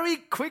 Very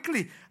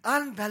quickly,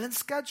 unbalanced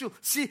schedule.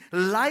 See,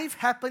 life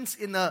happens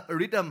in a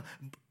rhythm.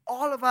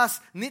 All of us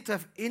need to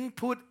have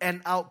input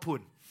and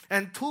output.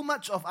 And too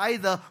much of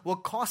either will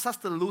cause us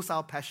to lose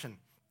our passion.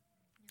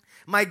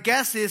 My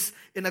guess is,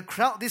 in a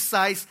crowd this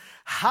size,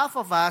 half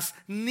of us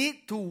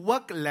need to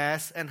work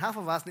less and half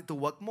of us need to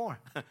work more.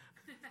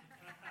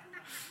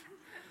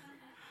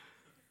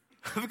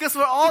 Because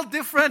we're all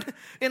different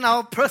in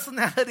our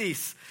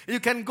personalities. You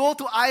can go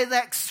to either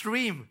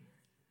extreme.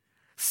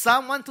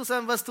 Psalm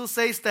 127 verse 2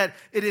 says that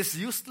it is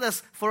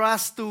useless for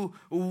us to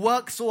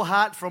work so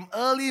hard from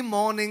early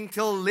morning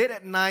till late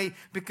at night,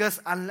 because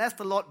unless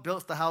the Lord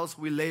builds the house,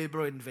 we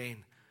labor in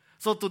vain.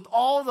 So to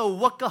all the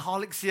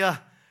workaholics here,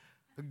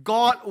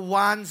 God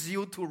wants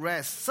you to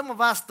rest. Some of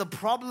us, the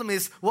problem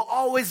is we're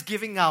always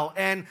giving out,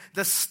 and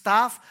the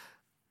staff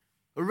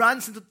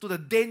runs into the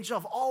danger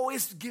of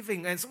always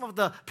giving. And some of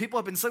the people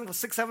have been serving for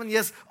 6-7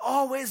 years,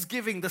 always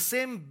giving. The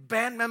same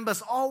band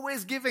members,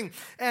 always giving.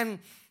 And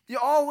you're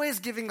always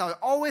giving out,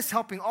 always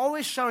helping,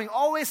 always sharing,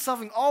 always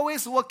serving,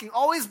 always working,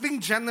 always being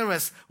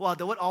generous. Wow,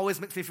 the word always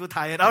makes me feel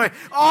tired. All right,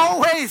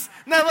 always,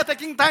 never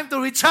taking time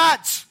to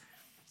recharge.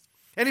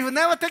 And if you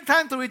never take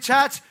time to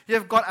recharge,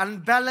 you've got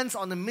unbalance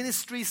on the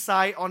ministry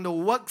side, on the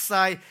work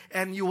side,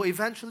 and you will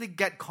eventually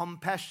get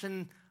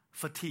compassion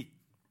fatigue.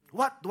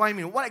 What do I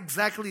mean? What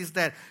exactly is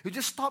that? You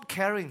just stop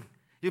caring.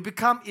 You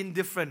become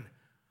indifferent.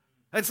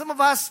 And some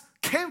of us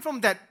came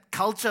from that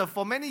culture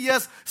for many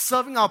years,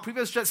 serving our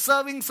previous church,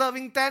 serving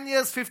 10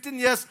 years, 15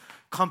 years,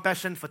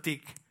 compassion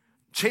fatigue.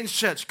 Change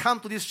church, come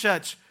to this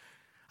church.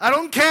 I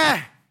don't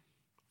care.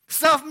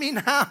 Serve me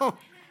now.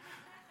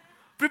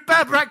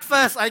 Prepare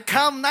breakfast. I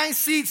come, 9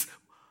 seats.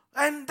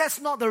 And that's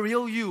not the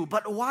real you.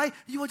 But why?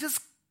 You are just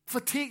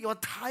fatigued. You're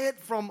tired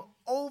from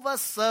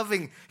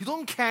over-serving. You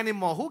don't care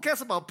anymore. Who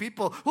cares about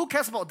people? Who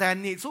cares about their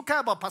needs? Who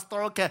cares about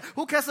pastoral care?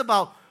 Who cares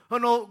about,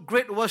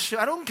 great worship?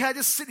 I don't care. I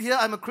just sit here.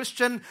 I'm a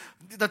Christian.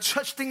 The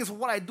church thing is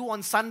what I do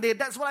on Sunday.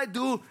 That's what I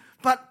do.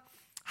 But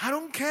I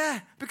don't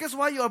care. Because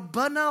why? You're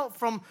burnt out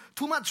from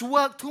too much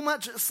work, too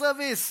much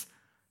service.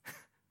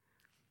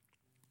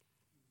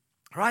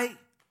 Right?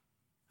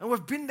 And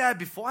we've been there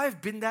before.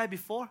 I've been there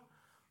before.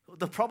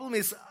 The problem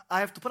is I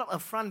have to put up a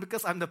front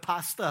because I'm the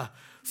pastor.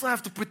 So I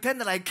have to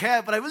pretend that I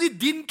care, but I really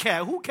didn't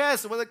care. Who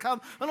cares whether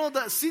come?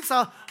 The seats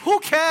are,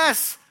 who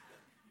cares?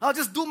 I'll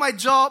just do my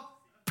job,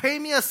 pay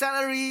me a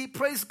salary,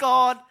 praise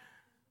God.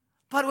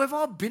 But we've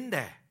all been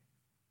there.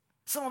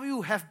 Some of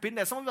you have been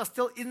there. Some of you are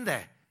still in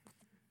there.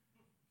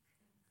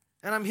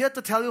 And I'm here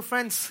to tell you,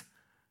 friends,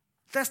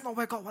 that's not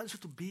where God wants you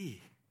to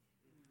be.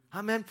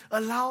 Amen.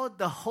 Allow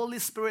the Holy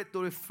Spirit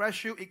to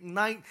refresh you,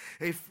 ignite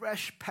a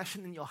fresh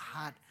passion in your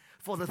heart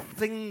for the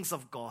things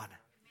of God.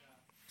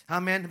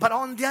 Amen. But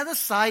on the other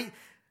side,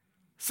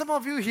 some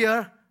of you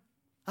here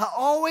are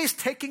always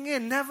taking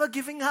in, never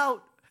giving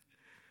out.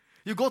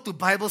 You go to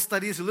Bible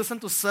studies, you listen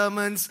to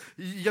sermons,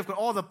 you've got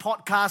all the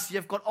podcasts,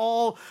 you've got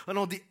all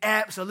the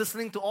apps, you're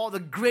listening to all the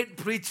great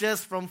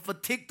preachers from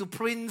Fatigue to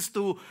Prince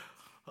to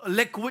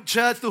Lakewood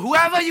Church to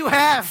whoever you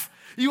have.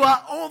 You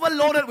are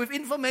overloaded with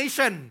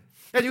information.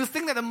 And you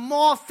think that the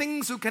more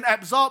things you can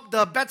absorb,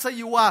 the better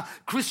you are.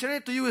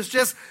 Christianity to you is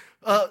just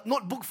a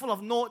notebook full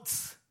of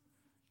notes.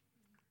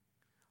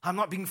 I'm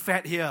not being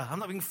fed here. I'm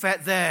not being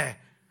fed there.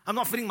 I'm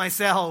not feeding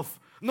myself.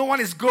 No one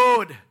is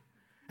good.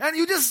 And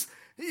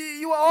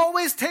you are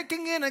always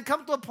taking in and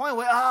come to a point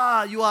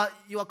where you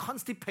are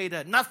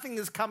constipated. Nothing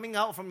is coming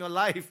out from your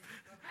life.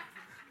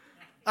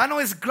 I know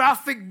it's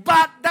graphic,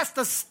 but that's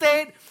the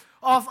state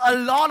of a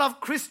lot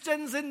of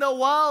Christians in the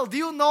world. Do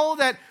you know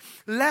that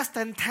less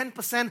than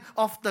 10%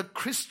 of the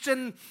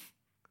Christian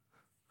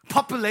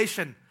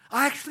population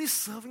are actually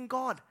serving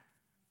God?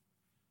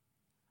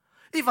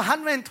 If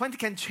 120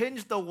 can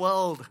change the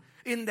world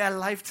in their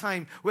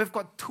lifetime, we've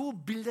got 2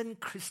 billion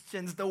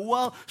Christians. The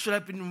world should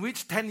have been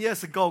reached 10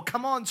 years ago.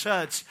 Come on,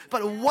 church.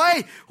 But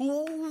why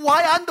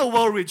aren't the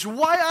world reached?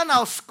 Why aren't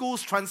our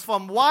schools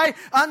transformed? Why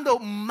aren't the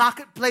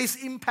marketplace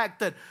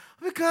impacted?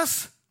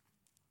 Because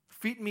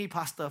feed me,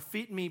 pastor,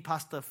 feed me,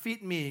 pastor,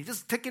 feed me.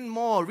 Just take in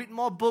more, read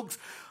more books.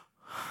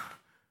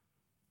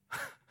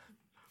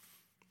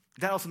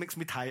 That also makes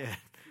me tired.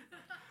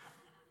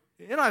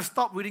 I've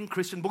stopped reading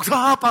Christian books.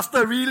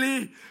 Pastor,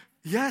 really?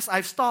 Yes,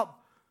 I've stopped.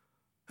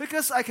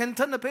 Because I can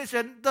turn the page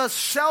and the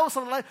shelves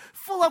of life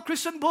full of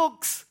Christian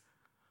books.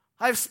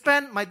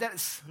 My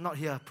dad's not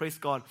here, praise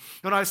God.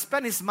 I've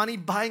spent his money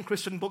buying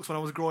Christian books when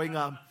I was growing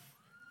up.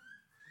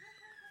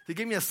 He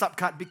gave me a sub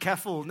card. Be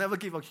careful. Never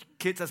give your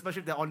kids,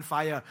 especially if they're on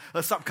fire,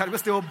 a sub card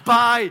because they will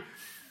buy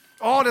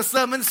all the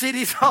sermon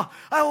CDs.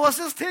 I was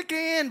just taking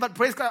in, but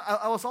praise God,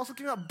 I was also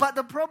giving up. But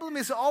the problem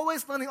is you're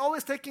always learning,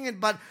 always taking it,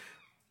 but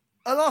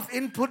a lot of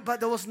input, but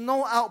there was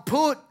no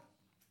output.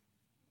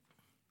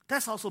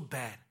 That's also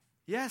bad.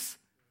 Yes?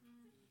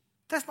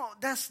 That's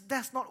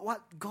not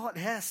what God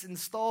has in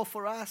store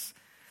for us.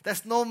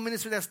 There's no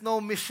ministry, there's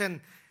no mission.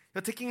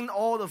 You're taking in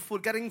all the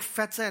food, getting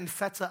fatter and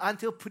fatter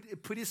until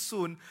pretty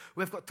soon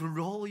we've got to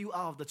roll you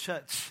out of the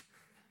church.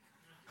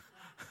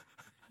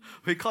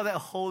 We call that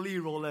holy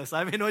rollers.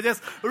 I mean, we're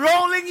just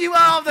rolling you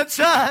out of the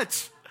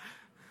church.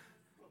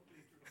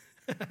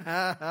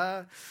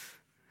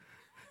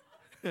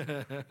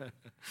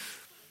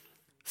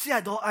 See,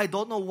 I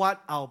don't know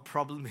what our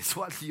problem is,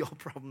 what your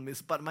problem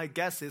is, but my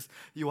guess is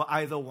you are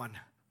either one.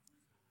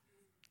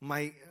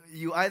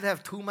 You either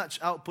have too much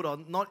output or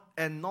not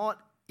enough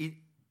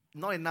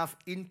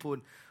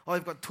input, or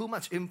you've got too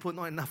much input,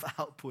 not enough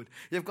output.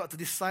 You've got to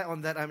decide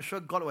on that. I'm sure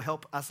God will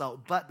help us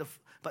out.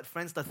 But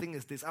friends, the thing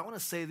is this. I want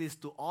to say this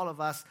to all of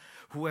us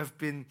who have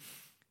been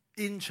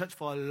in church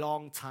for a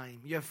long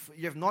time. You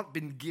have not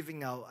been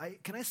giving out.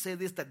 Can I say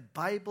this, that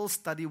Bible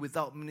study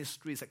without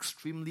ministry is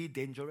extremely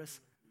dangerous?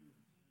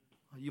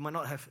 You might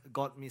not have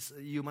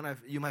you might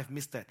have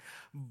missed that.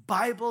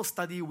 Bible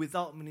study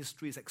without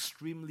ministry is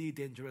extremely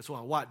dangerous.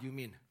 Well, what do you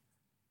mean?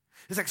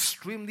 It's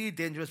extremely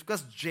dangerous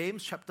because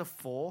James chapter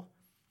 4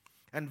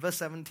 and verse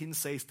 17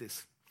 says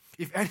this.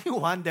 If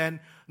anyone then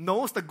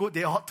knows the good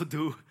they ought to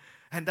do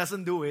and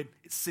doesn't do it,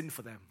 it's sin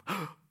for them.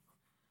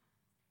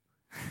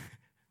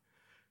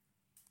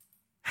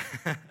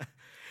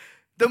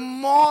 The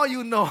more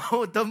you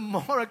know, the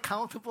more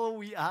accountable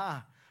we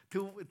are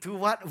to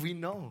what we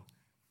know.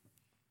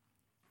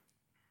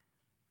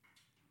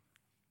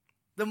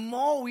 The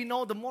more we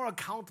know, the more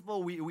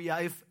accountable we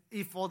are.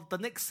 If for the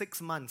next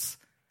 6 months,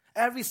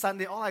 every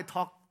Sunday, all I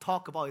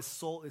talk about is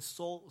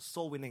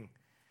soul winning.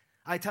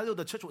 I tell you,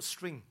 the church would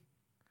shrink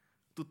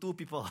to 2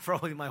 people,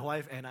 probably my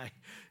wife and I.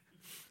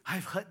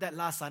 I've heard that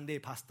last Sunday,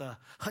 Pastor.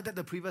 Heard that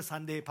the previous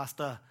Sunday,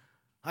 Pastor.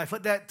 I've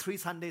heard that 3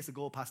 Sundays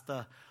ago,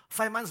 Pastor.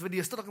 5 months already,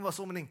 you're still talking about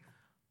soul winning.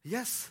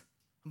 Yes,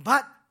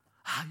 but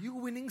are you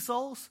winning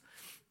souls?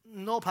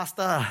 No,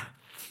 Pastor.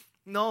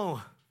 No.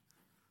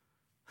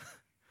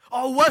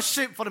 Or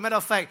worship, for the matter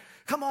of fact.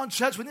 Come on,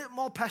 church, we need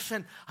more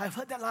passion. I've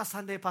heard that last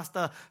Sunday,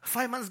 Pastor.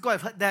 5 months ago,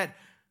 I've heard that.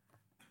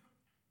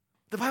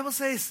 The Bible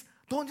says,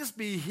 don't just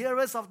be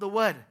hearers of the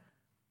word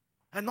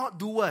and not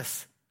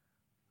doers.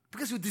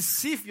 Because you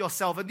deceive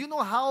yourself. And you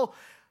know how,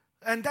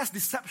 and that's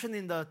deception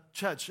in the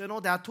church. You know,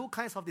 there are 2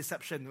 kinds of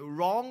deception.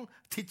 Wrong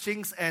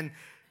teachings and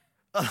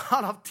a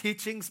lot of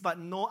teachings but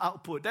no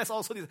output. That's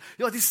also,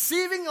 you're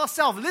deceiving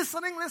yourself.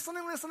 Listening,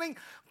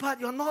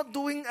 but you're not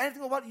doing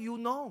anything of what you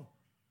know.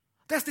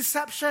 That's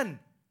deception.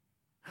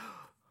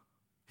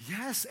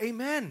 Yes,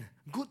 amen.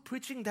 Good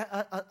preaching,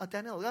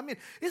 Daniel. I mean,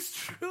 it's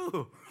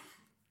true.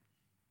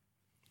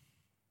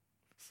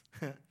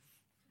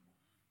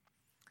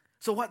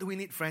 So what do we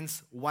need,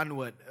 friends? One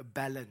word,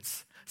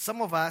 balance.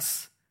 Some of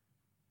us,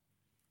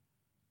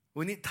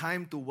 we need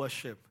time to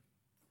worship.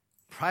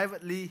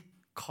 Privately,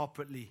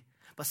 corporately.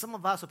 But some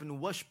of us have been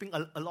worshiping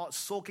a lot,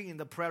 soaking in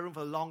the prayer room for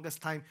the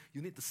longest time.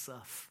 You need to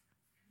serve.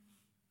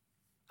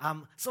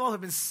 Some of you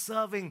have been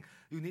serving.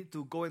 You need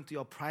to go into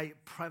your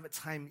private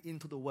time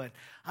into the Word.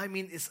 I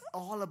mean, it's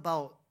all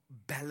about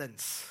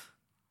balance.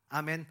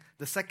 Amen.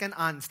 The second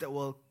ant that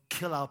will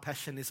kill our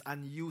passion is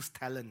unused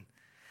talent.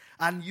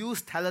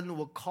 Unused talent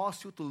will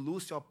cause you to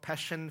lose your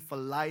passion for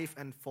life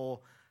and for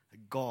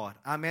God.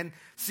 Amen.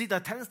 See,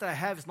 the talents that I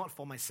have is not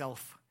for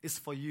myself. It's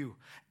for you.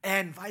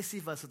 And vice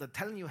versa. The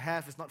talent you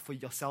have is not for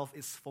yourself.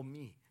 It's for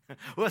me.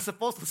 We're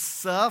supposed to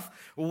serve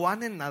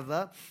one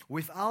another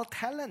with our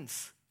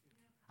talents.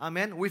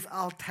 Amen. With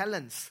our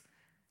talents.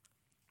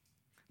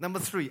 Number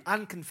 3,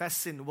 unconfessed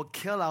sin will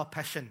kill our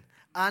passion.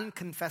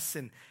 Unconfessed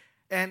sin.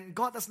 And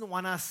God doesn't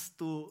want us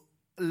to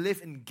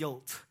live in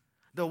guilt.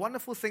 The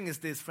wonderful thing is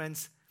this,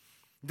 friends,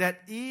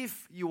 that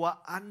if you are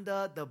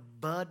under the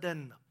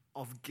burden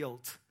of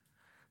guilt,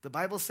 the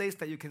Bible says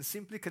that you can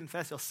simply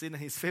confess your sin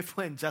and He's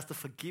faithful and just to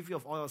forgive you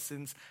of all your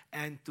sins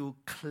and to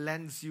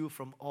cleanse you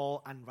from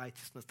all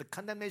unrighteousness. The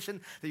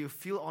condemnation that you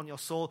feel on your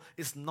soul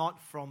is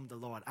not from the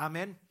Lord.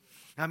 Amen.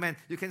 Amen.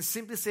 You can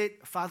simply say,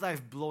 Father,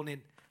 I've blown it.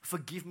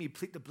 Forgive me.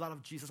 Plead the blood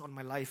of Jesus on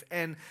my life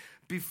and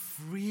be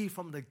free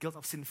from the guilt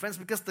of sin. Friends,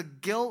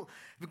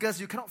 because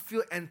you cannot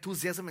feel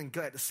enthusiasm and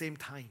guilt at the same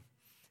time.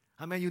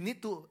 Amen. You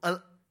need to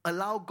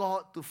allow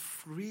God to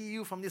free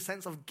you from this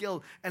sense of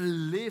guilt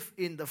and live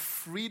in the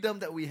freedom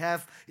that we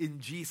have in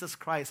Jesus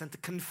Christ. And to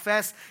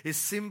confess is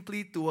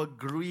simply to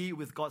agree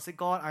with God. Say,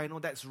 God, I know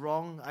that's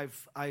wrong.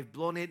 I've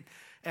blown it.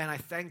 And I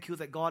thank you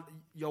that, God,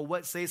 your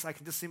word says I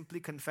can just simply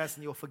confess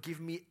and you'll forgive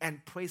me,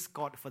 and praise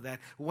God for that.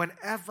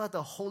 Whenever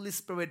the Holy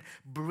Spirit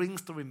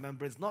brings to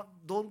remembrance,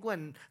 don't go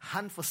and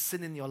hunt for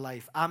sin in your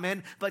life.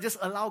 Amen. But just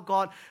allow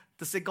God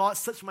to say, God,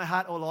 search my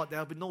heart, oh Lord, there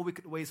will be no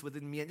wicked ways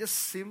within me. And just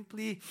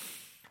simply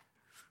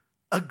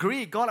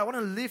agree, God, I want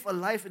to live a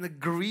life in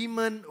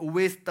agreement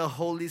with the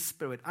Holy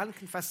Spirit.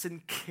 Unconfessed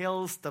sin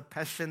kills the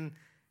passion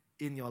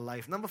in your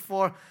life. Number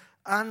 4,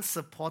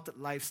 unsupported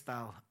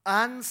lifestyle.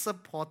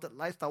 Unsupported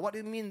lifestyle. What do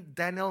you mean,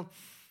 Daniel?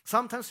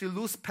 Sometimes you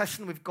lose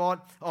passion with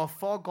God or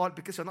for God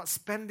because you're not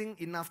spending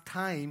enough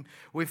time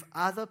with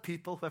other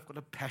people who have got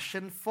a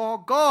passion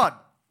for God.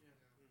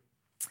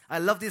 I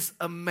love this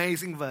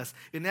amazing verse.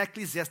 In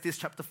Ecclesiastes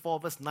chapter 4,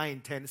 verse 9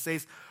 and 10, it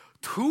says,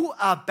 two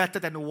are better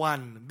than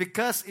one,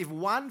 because if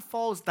one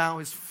falls down,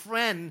 his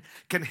friend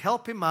can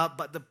help him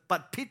up,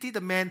 but pity the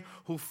man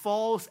who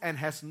falls and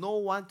has no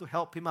one to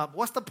help him up.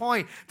 What's the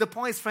point? The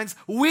point is, friends,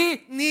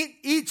 we need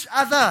each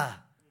other.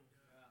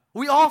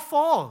 We all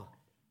fall.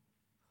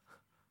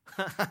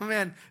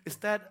 Man, is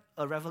that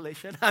a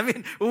revelation? I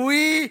mean,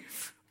 we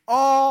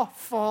all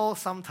fall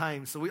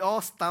sometimes. We all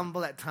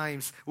stumble at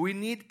times. We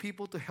need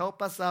people to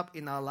help us up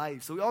in our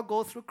lives. So we all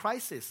go through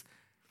crisis.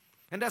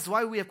 And that's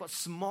why we have got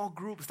small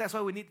groups. That's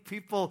why we need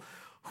people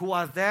who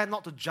are there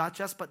not to judge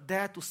us, but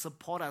there to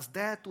support us,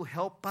 there to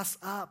help us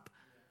up.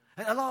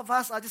 And a lot of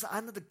us are just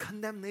under the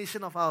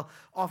condemnation of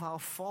our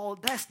fall.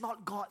 That's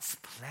not God's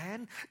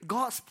plan.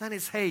 God's plan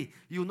is, hey,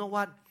 you know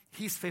what?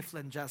 He's faithful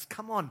and just.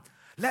 Come on.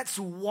 Let's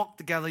walk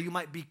together. You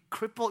might be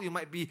crippled. You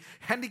might be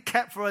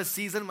handicapped for a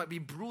season. You might be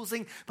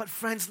bruising. But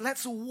friends,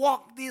 let's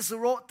walk this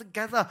road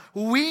together.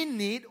 We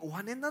need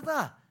one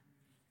another.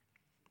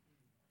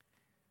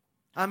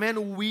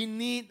 Amen. We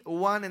need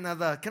one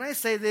another. Can I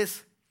say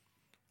this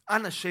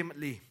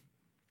unashamedly?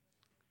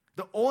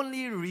 The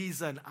only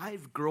reason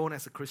I've grown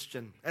as a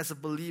Christian, as a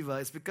believer,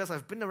 is because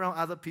I've been around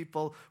other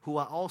people who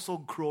are also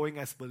growing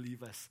as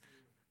believers.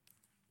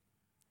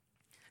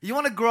 You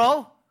want to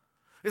grow?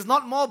 It's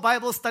not more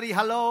Bible study,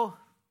 hello.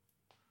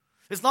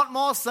 It's not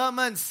more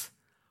sermons.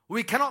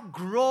 We cannot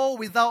grow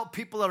without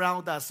people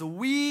around us.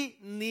 We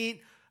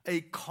need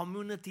a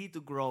community to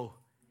grow.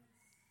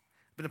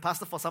 I've been a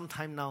pastor for some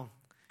time now.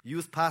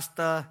 Youth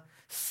pastor,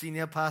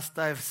 senior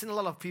pastor. I've seen a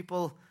lot of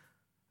people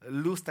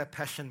lose their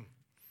passion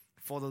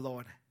for the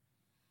Lord.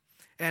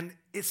 And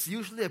it's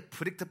usually a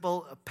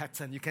predictable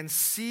pattern. You can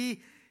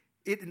see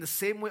it in the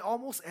same way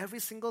almost every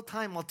single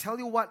time. I'll tell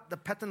you what the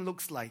pattern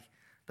looks like.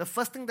 The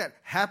first thing that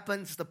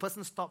happens is the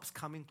person stops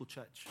coming to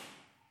church.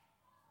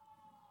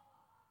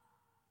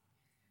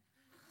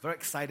 Very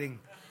exciting.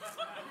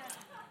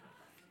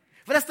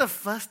 But that's the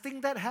first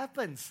thing that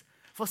happens.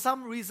 For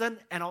some reason,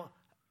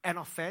 an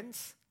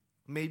offense,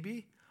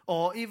 maybe,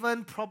 or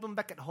even problem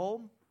back at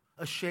home,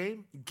 a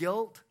shame,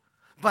 guilt.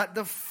 But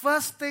the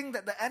first thing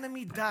that the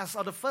enemy does,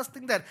 or the first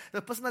thing that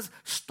the person does,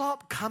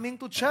 stop coming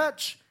to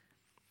church.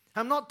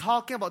 I'm not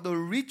talking about the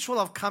ritual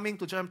of coming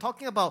to church. I'm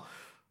talking about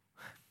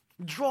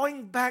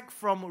drawing back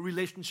from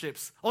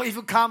relationships. Or if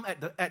you come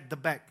at the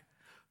back.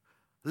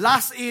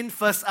 Last in,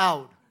 first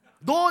out.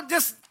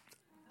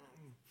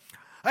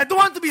 I don't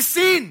want to be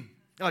seen.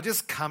 I'll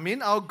just come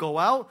in, I'll go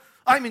out.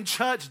 I'm in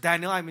church,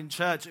 Daniel, I'm in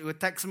church. It would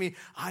text me,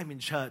 I'm in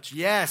church.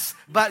 Yes,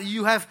 but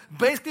you have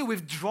basically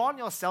withdrawn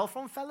yourself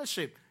from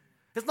fellowship.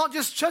 It's not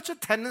just church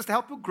attendance to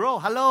help you grow.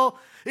 Hello,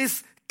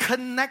 it's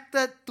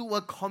connected to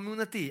a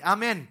community.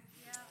 Amen.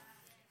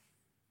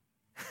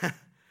 Yeah.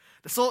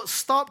 So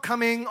stop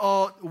coming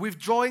or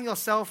withdrawing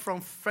yourself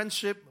from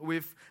friendship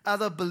with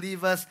other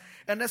believers.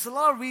 And there's a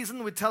lot of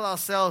reason we tell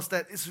ourselves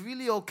that it's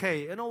really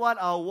okay. You know what?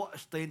 I'll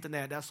watch the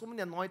internet. There are so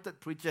many anointed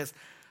preachers,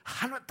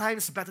 100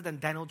 times better than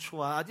Daniel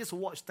Chua. I just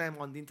watch them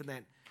on the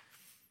internet.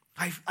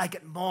 I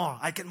get more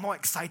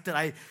excited.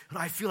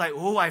 I feel like,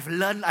 oh, I've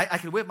learned. I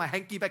can wave my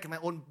hanky back in my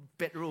own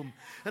bedroom.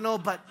 You know,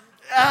 but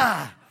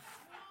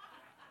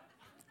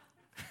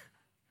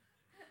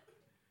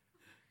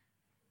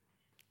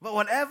But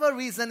whatever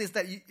reason is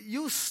that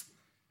you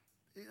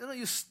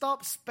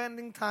stop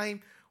spending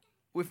time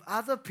with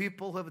other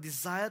people who have a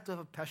desire to have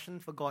a passion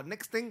for God.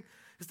 Next thing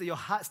is that your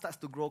heart starts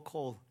to grow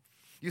cold.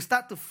 You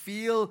start to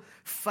feel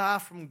far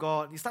from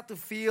God. You start to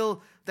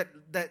feel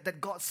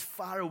that God's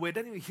far away.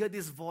 Then you hear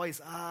this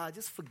voice,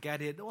 just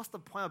forget it. What's the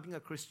point of being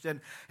a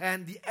Christian?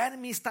 And the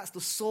enemy starts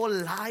to sow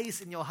lies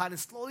in your heart. And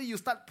slowly you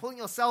start pulling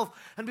yourself.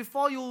 And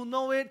before you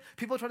know it,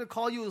 people try to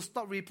call you to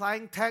stop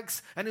replying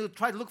texts. And you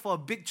try to look for a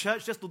big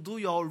church just to do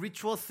your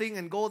ritual thing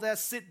and go there,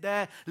 sit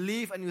there,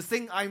 leave. And you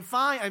think, I'm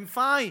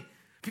fine.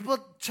 People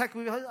check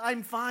with you,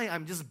 I'm fine.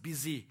 I'm just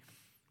busy.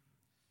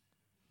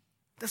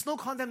 There's no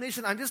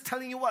condemnation. I'm just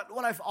telling you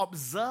what I've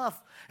observed.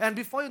 And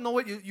before you know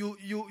it,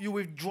 you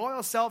withdraw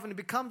yourself and you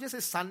become just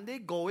a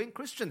Sunday-going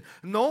Christian.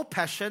 No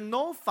passion,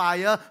 no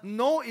fire,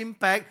 no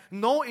impact,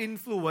 no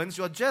influence.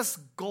 You're just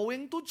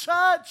going to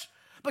church.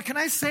 But can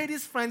I say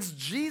this, friends?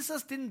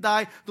 Jesus didn't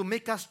die to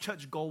make us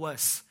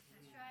church-goers. That's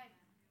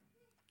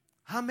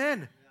right.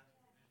 Amen.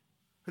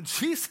 Yeah.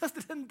 Jesus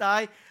didn't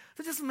die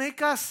to just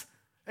make us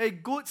a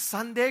good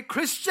Sunday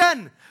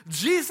Christian.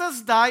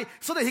 Jesus died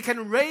so that he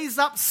can raise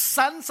up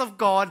sons of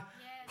God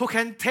who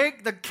can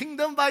take the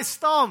kingdom by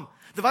storm.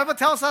 The Bible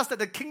tells us that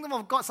the kingdom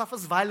of God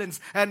suffers violence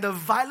and the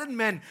violent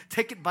men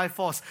take it by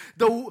force.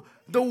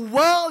 The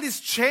world is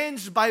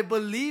changed by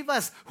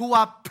believers who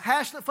are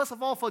passionate, first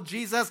of all, for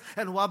Jesus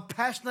and who are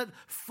passionate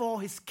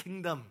for his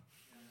kingdom.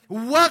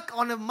 Work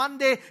on a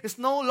Monday is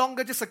no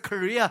longer just a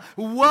career.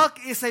 Work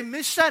is a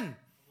mission.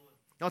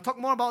 I'll talk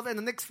more about that in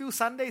the next few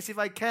Sundays if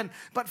I can.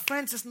 But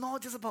friends, it's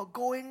not just about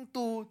going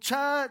to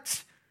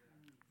church.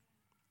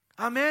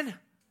 Amen.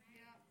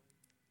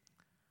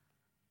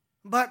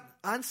 But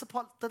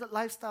unsupported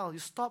lifestyle, you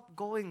stop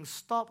going,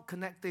 stop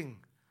connecting.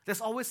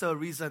 There's always a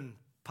reason.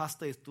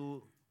 Pastor is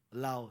too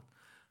loud,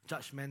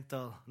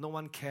 judgmental, no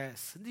one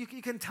cares. You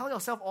can tell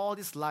yourself all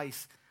these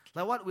lies.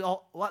 Like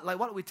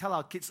what we tell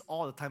our kids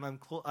all the time.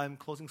 I'm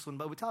closing soon,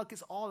 but we tell our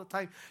kids all the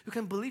time. You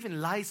can believe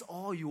in lies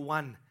all you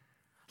want.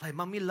 Like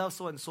mommy loves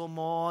so and so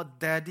more,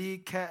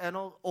 daddy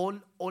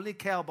only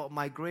care about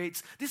my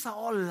grades. These are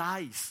all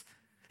lies.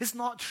 It's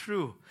not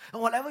true.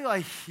 And whatever you are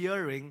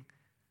hearing,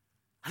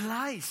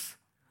 lies.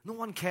 No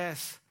one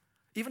cares.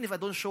 Even if I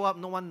don't show up,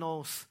 no one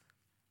knows.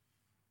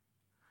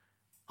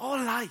 All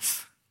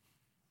lies.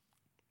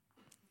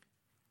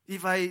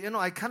 If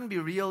I can't be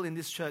real in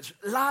this church,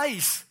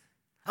 lies.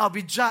 I'll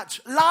be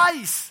judged,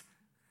 lies.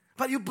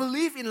 But you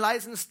believe in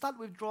lies and start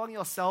withdrawing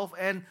yourself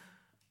and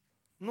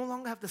no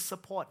longer have the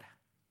support.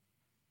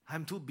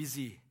 I'm too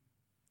busy.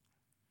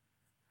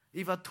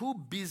 If you're too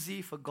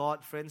busy for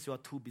God, friends, you are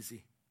too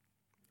busy.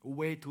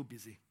 Way too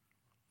busy.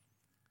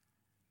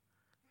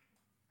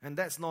 And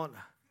that's not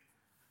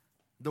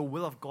the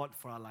will of God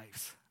for our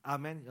lives.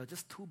 Amen. You're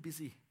just too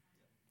busy.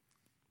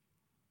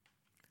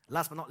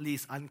 Last but not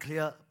least,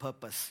 unclear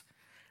purpose.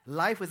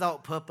 Life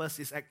without purpose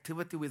is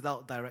activity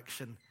without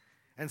direction.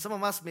 And some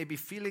of us may be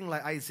feeling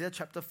like Isaiah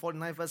chapter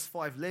 49 verse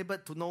 4, I've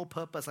labored to no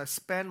purpose. I've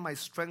spent my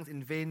strength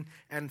in vain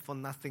and for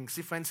nothing.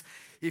 See friends,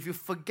 if you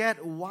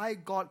forget why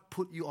God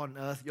put you on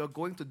earth, you're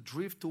going to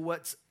drift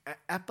towards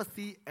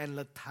apathy and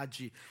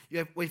lethargy.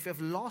 If you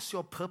have lost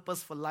your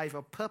purpose for life,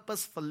 your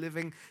purpose for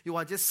living, you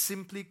are just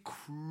simply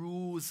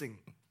cruising.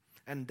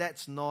 And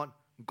that's not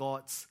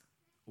God's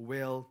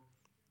will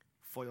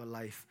for your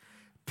life.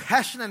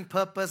 Passion and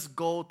purpose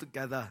go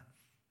together.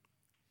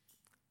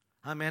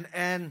 Amen.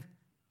 And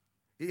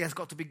it has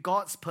got to be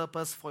God's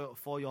purpose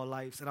for your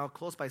lives. And I'll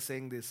close by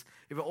saying this.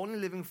 If you're only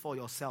living for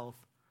yourself,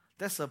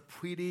 that's a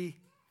pretty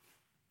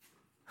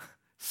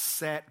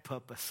sad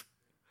purpose.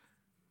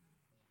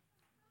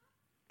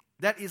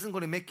 That isn't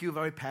going to make you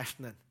very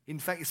passionate. In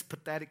fact, it's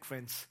pathetic,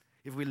 friends.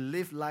 If we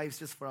live lives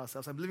just for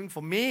ourselves. I'm living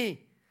for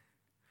me.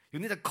 You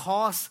need a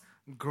cause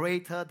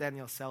greater than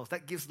yourself.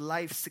 That gives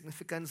life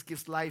significance,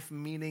 gives life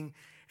meaning.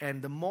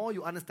 And the more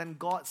you understand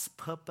God's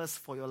purpose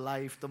for your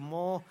life, the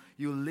more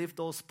you live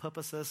those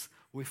purposes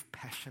with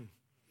passion.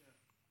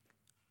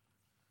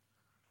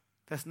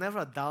 There's never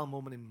a dull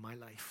moment in my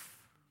life.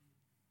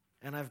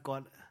 And I've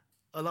got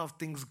a lot of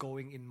things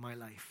going in my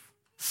life.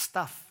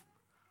 Stuff.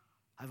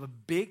 I have a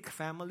big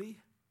family.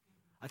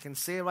 I can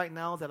say right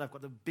now that I've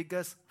got the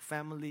biggest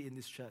family in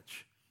this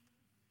church.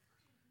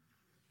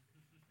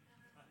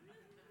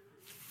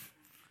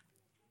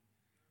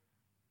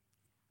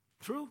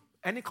 True?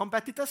 Any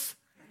competitors?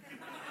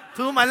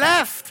 To my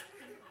left?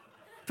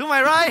 To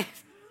my right?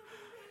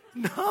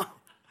 No.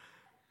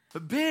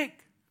 Big.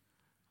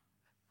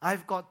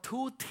 I've got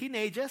 2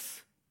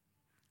 teenagers.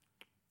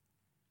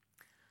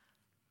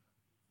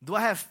 Do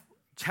I have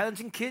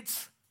challenging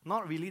kids?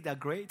 Not really, they're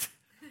great.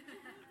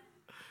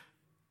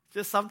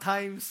 Just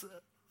sometimes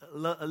a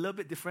little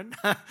bit different.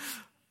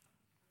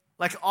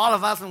 Like all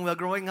of us when we were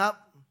growing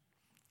up.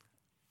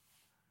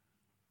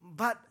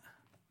 But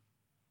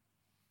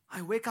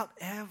I wake up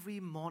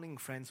every morning,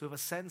 friends, with a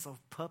sense of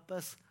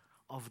purpose,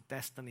 of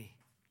destiny.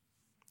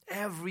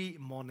 Every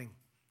morning.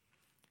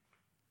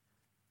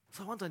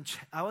 So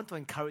I want to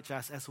encourage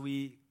us as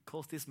we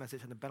close this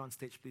message, and the band on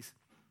stage, please.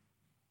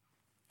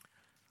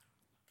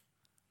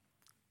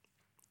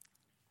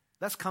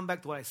 Let's come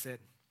back to what I said.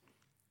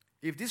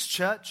 If this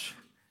church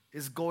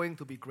is going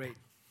to be great,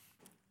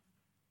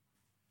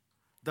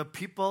 the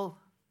people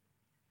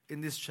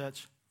in this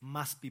church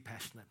must be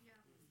passionate.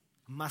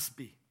 Yeah. Must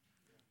be.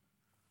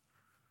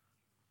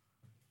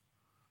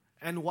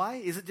 And why?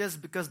 Is it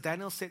just because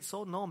Daniel said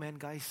so? No, man,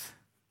 guys.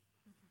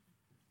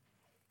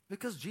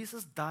 Because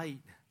Jesus died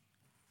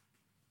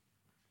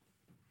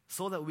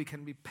so that we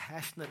can be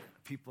passionate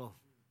people.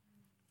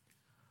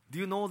 Do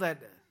you know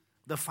that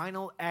the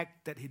final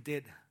act that he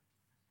did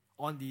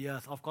on the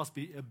earth, of course,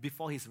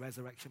 before his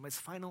resurrection, but his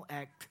final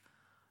act,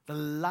 the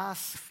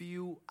last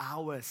few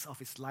hours of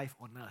his life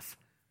on earth,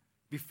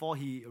 before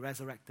he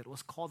resurrected,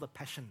 was called the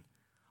Passion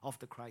of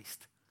the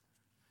Christ.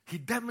 He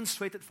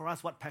demonstrated for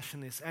us what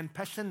passion is. And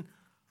passion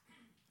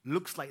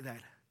looks like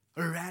that.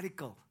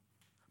 Radical,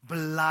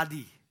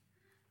 bloody,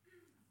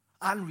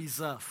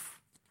 unreserved,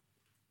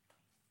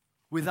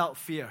 without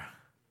fear.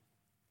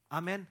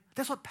 Amen?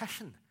 That's what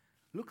passion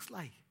looks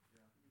like.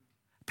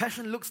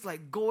 Passion looks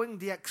like going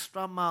the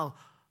extra mile,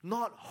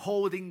 not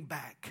holding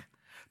back.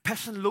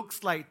 Passion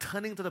looks like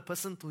turning to the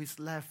person to his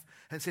left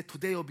and say,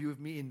 today you'll be with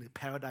me in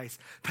paradise.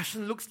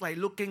 Passion looks like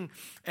looking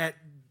at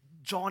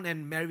John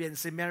and Mary and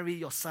say, Mary,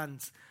 your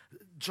sons.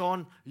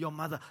 John, your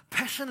mother.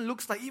 Passion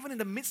looks like even in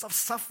the midst of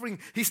suffering,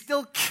 he's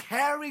still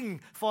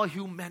caring for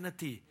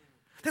humanity.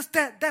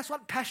 That's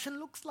what passion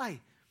looks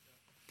like.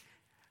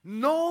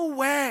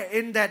 Nowhere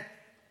in that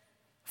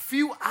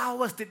few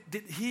hours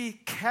did he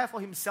care for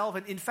himself.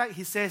 And in fact,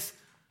 he says,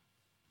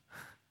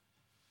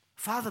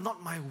 Father,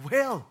 not my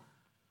will,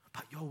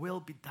 but your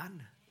will be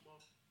done.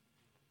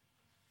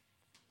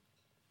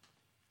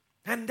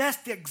 And that's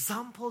the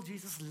example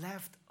Jesus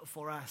left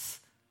for us.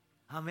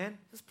 Amen.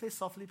 Just play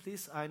softly,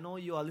 please. I know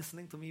you are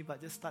listening to me,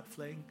 but just start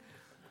playing.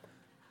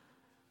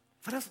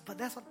 But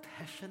that's what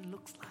passion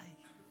looks like.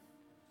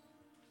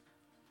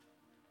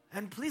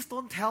 And please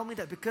don't tell me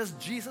that because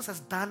Jesus has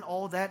done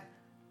all that,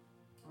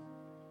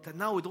 that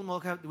now we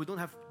don't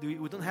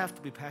have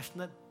to be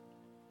passionate.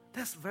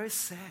 That's very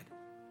sad.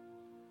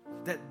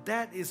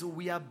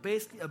 We are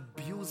basically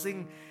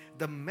abusing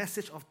the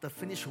message of the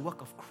finished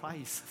work of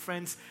Christ.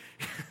 Friends,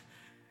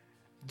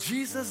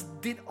 Jesus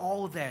did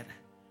all that.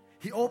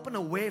 He opened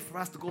a way for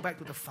us to go back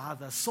to the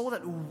Father so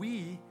that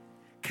we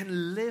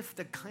can live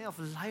the kind of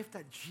life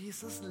that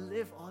Jesus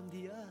lived on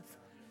the earth.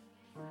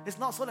 It's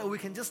not so that we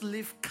can just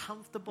live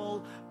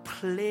comfortable,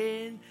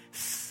 plain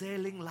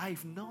sailing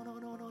life. No.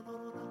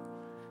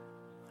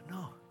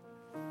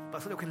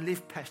 But so that we can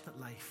live passionate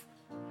life.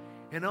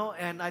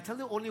 And I tell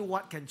you only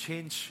what can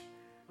change,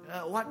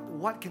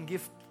 what can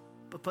give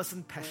a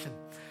person passion.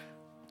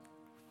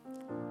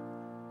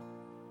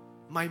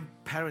 My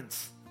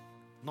parents,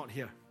 not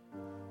here.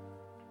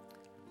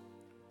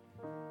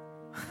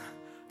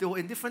 They were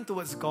indifferent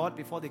towards God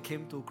before they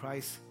came to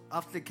Christ.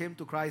 After they came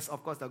to Christ,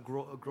 of course, they're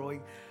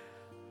growing.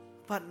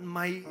 But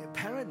my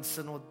parents,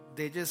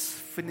 they just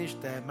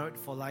finished their Married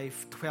for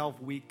Life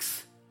 12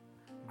 weeks,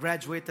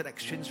 graduated,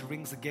 exchanged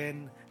rings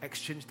again,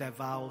 exchanged their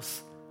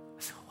vows.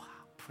 I said, wow,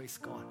 praise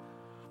God.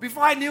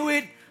 Before I knew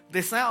it,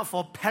 they signed up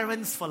for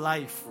Parents for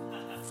Life.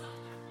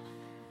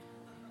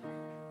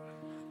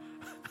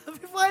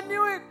 Before I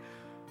knew it,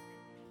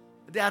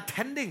 they are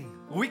attending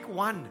week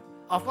 1.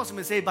 Of course, you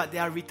may say, but they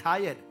are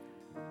retired.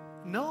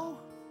 No,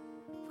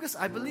 because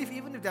I believe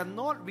even if they're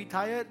not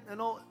retired,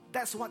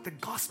 that's what the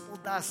gospel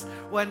does.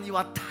 When you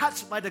are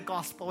touched by the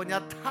gospel, when you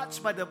are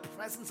touched by the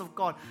presence of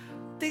God,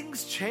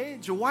 things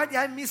change. Why did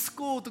I miss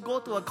school to go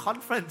to a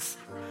conference?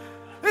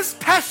 It's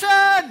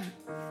passion.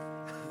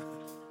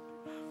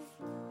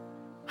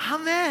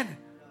 Amen.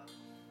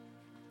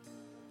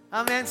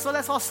 Amen. So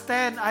let's all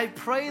stand. I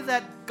pray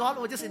that God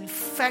will just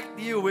infect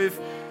you with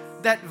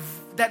that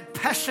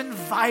passion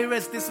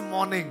virus this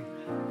morning.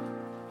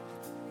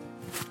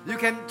 You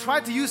can try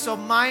to use your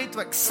mind to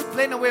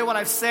explain away what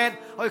I've said,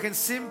 or you can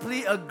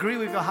simply agree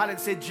with your heart and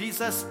say,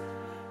 Jesus,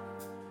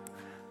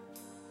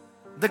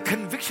 the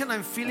conviction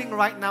I'm feeling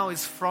right now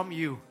is from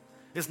you.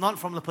 It's not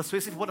from the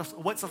persuasive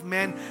words of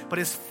men, but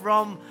it's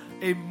from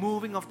a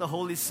moving of the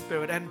Holy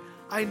Spirit. And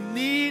I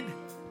need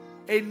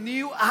a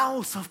new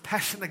ounce of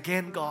passion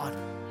again, God.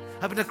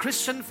 I've been a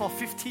Christian for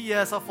 50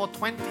 years or for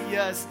 20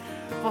 years,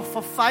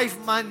 for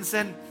 5 months,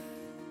 and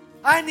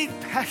I need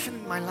passion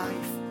in my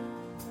life.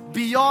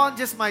 Beyond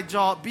just my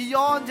job,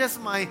 beyond just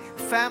my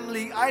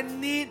family, I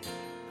need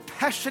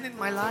passion in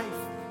my life.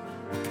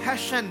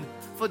 Passion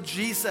for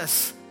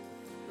Jesus.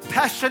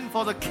 Passion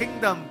for the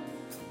kingdom.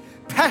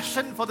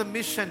 Passion for the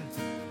mission.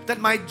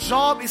 That my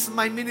job is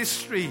my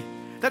ministry.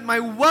 That my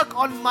work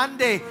on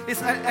Monday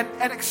is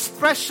an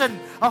expression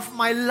of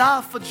my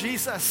love for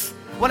Jesus.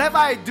 Whatever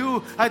I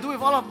do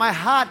with all of my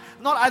heart,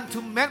 not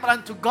unto men, but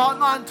unto God,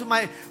 not unto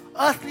my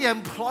earthly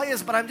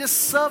employers, but I'm just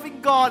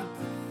serving God.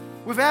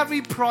 With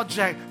every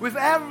project, with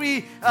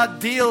every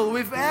deal,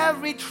 with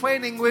every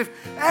training, with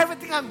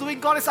everything I'm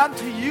doing, God, is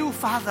unto you,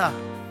 Father.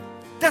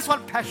 That's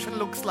what passion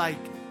looks like.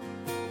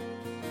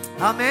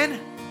 Amen.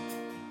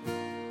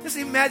 Just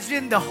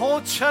imagine the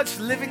whole church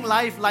living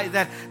life like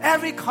that.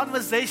 Every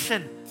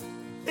conversation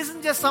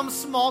isn't just some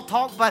small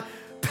talk, but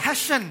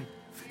passion.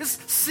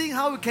 Just seeing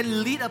how we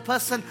can lead a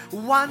person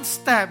one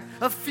step,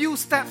 a few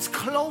steps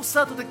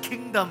closer to the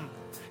kingdom.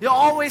 You're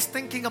always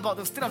thinking about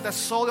the state of their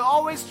soul. You're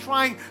always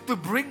trying to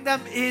bring them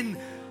in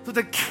to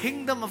the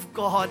kingdom of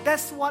God.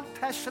 That's what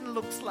passion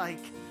looks like.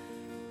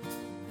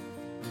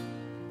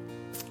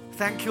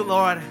 Thank you,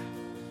 Lord.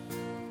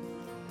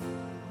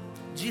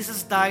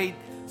 Jesus died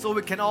so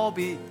we can all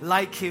be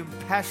like Him,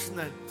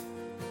 passionate,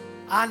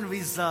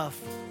 unreserved,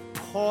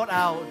 poured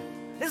out.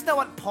 Isn't that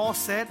what Paul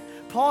said?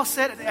 Paul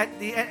said at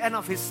the end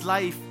of his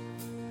life,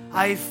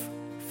 I've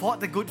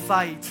fought the good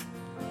fight.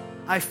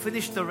 I've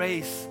finished the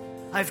race.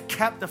 I've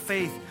kept the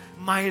faith.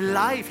 My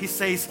life, he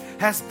says,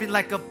 has been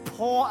like a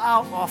pour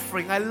out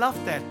offering. I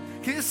love that.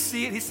 Can you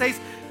see it? He says,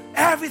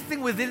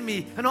 everything within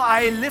me,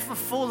 I live a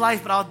full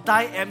life, but I'll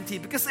die empty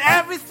because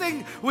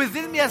everything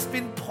within me has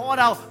been poured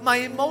out. My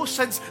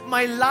emotions,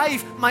 my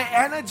life, my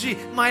energy,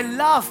 my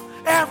love,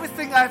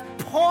 everything I've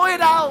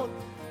poured out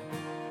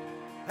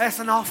as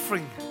an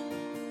offering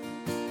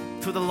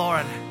to the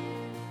Lord.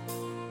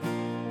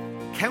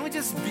 Can we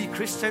just be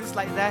Christians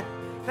like that?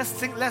 Let's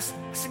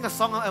sing a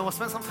song and we'll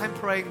spend some time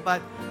praying,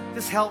 but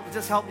just help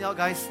me out,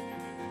 guys.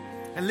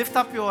 And lift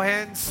up your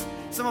hands.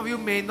 Some of you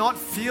may not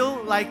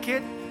feel like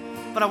it,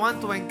 but I want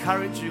to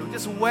encourage you.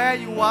 Just where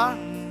you are,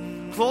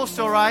 close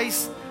your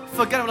eyes,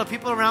 forget about the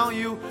people around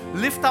you,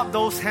 lift up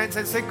those hands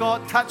and say,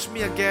 God, touch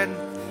me again.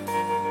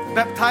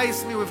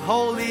 Baptize me with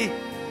holy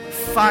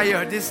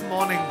fire this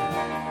morning.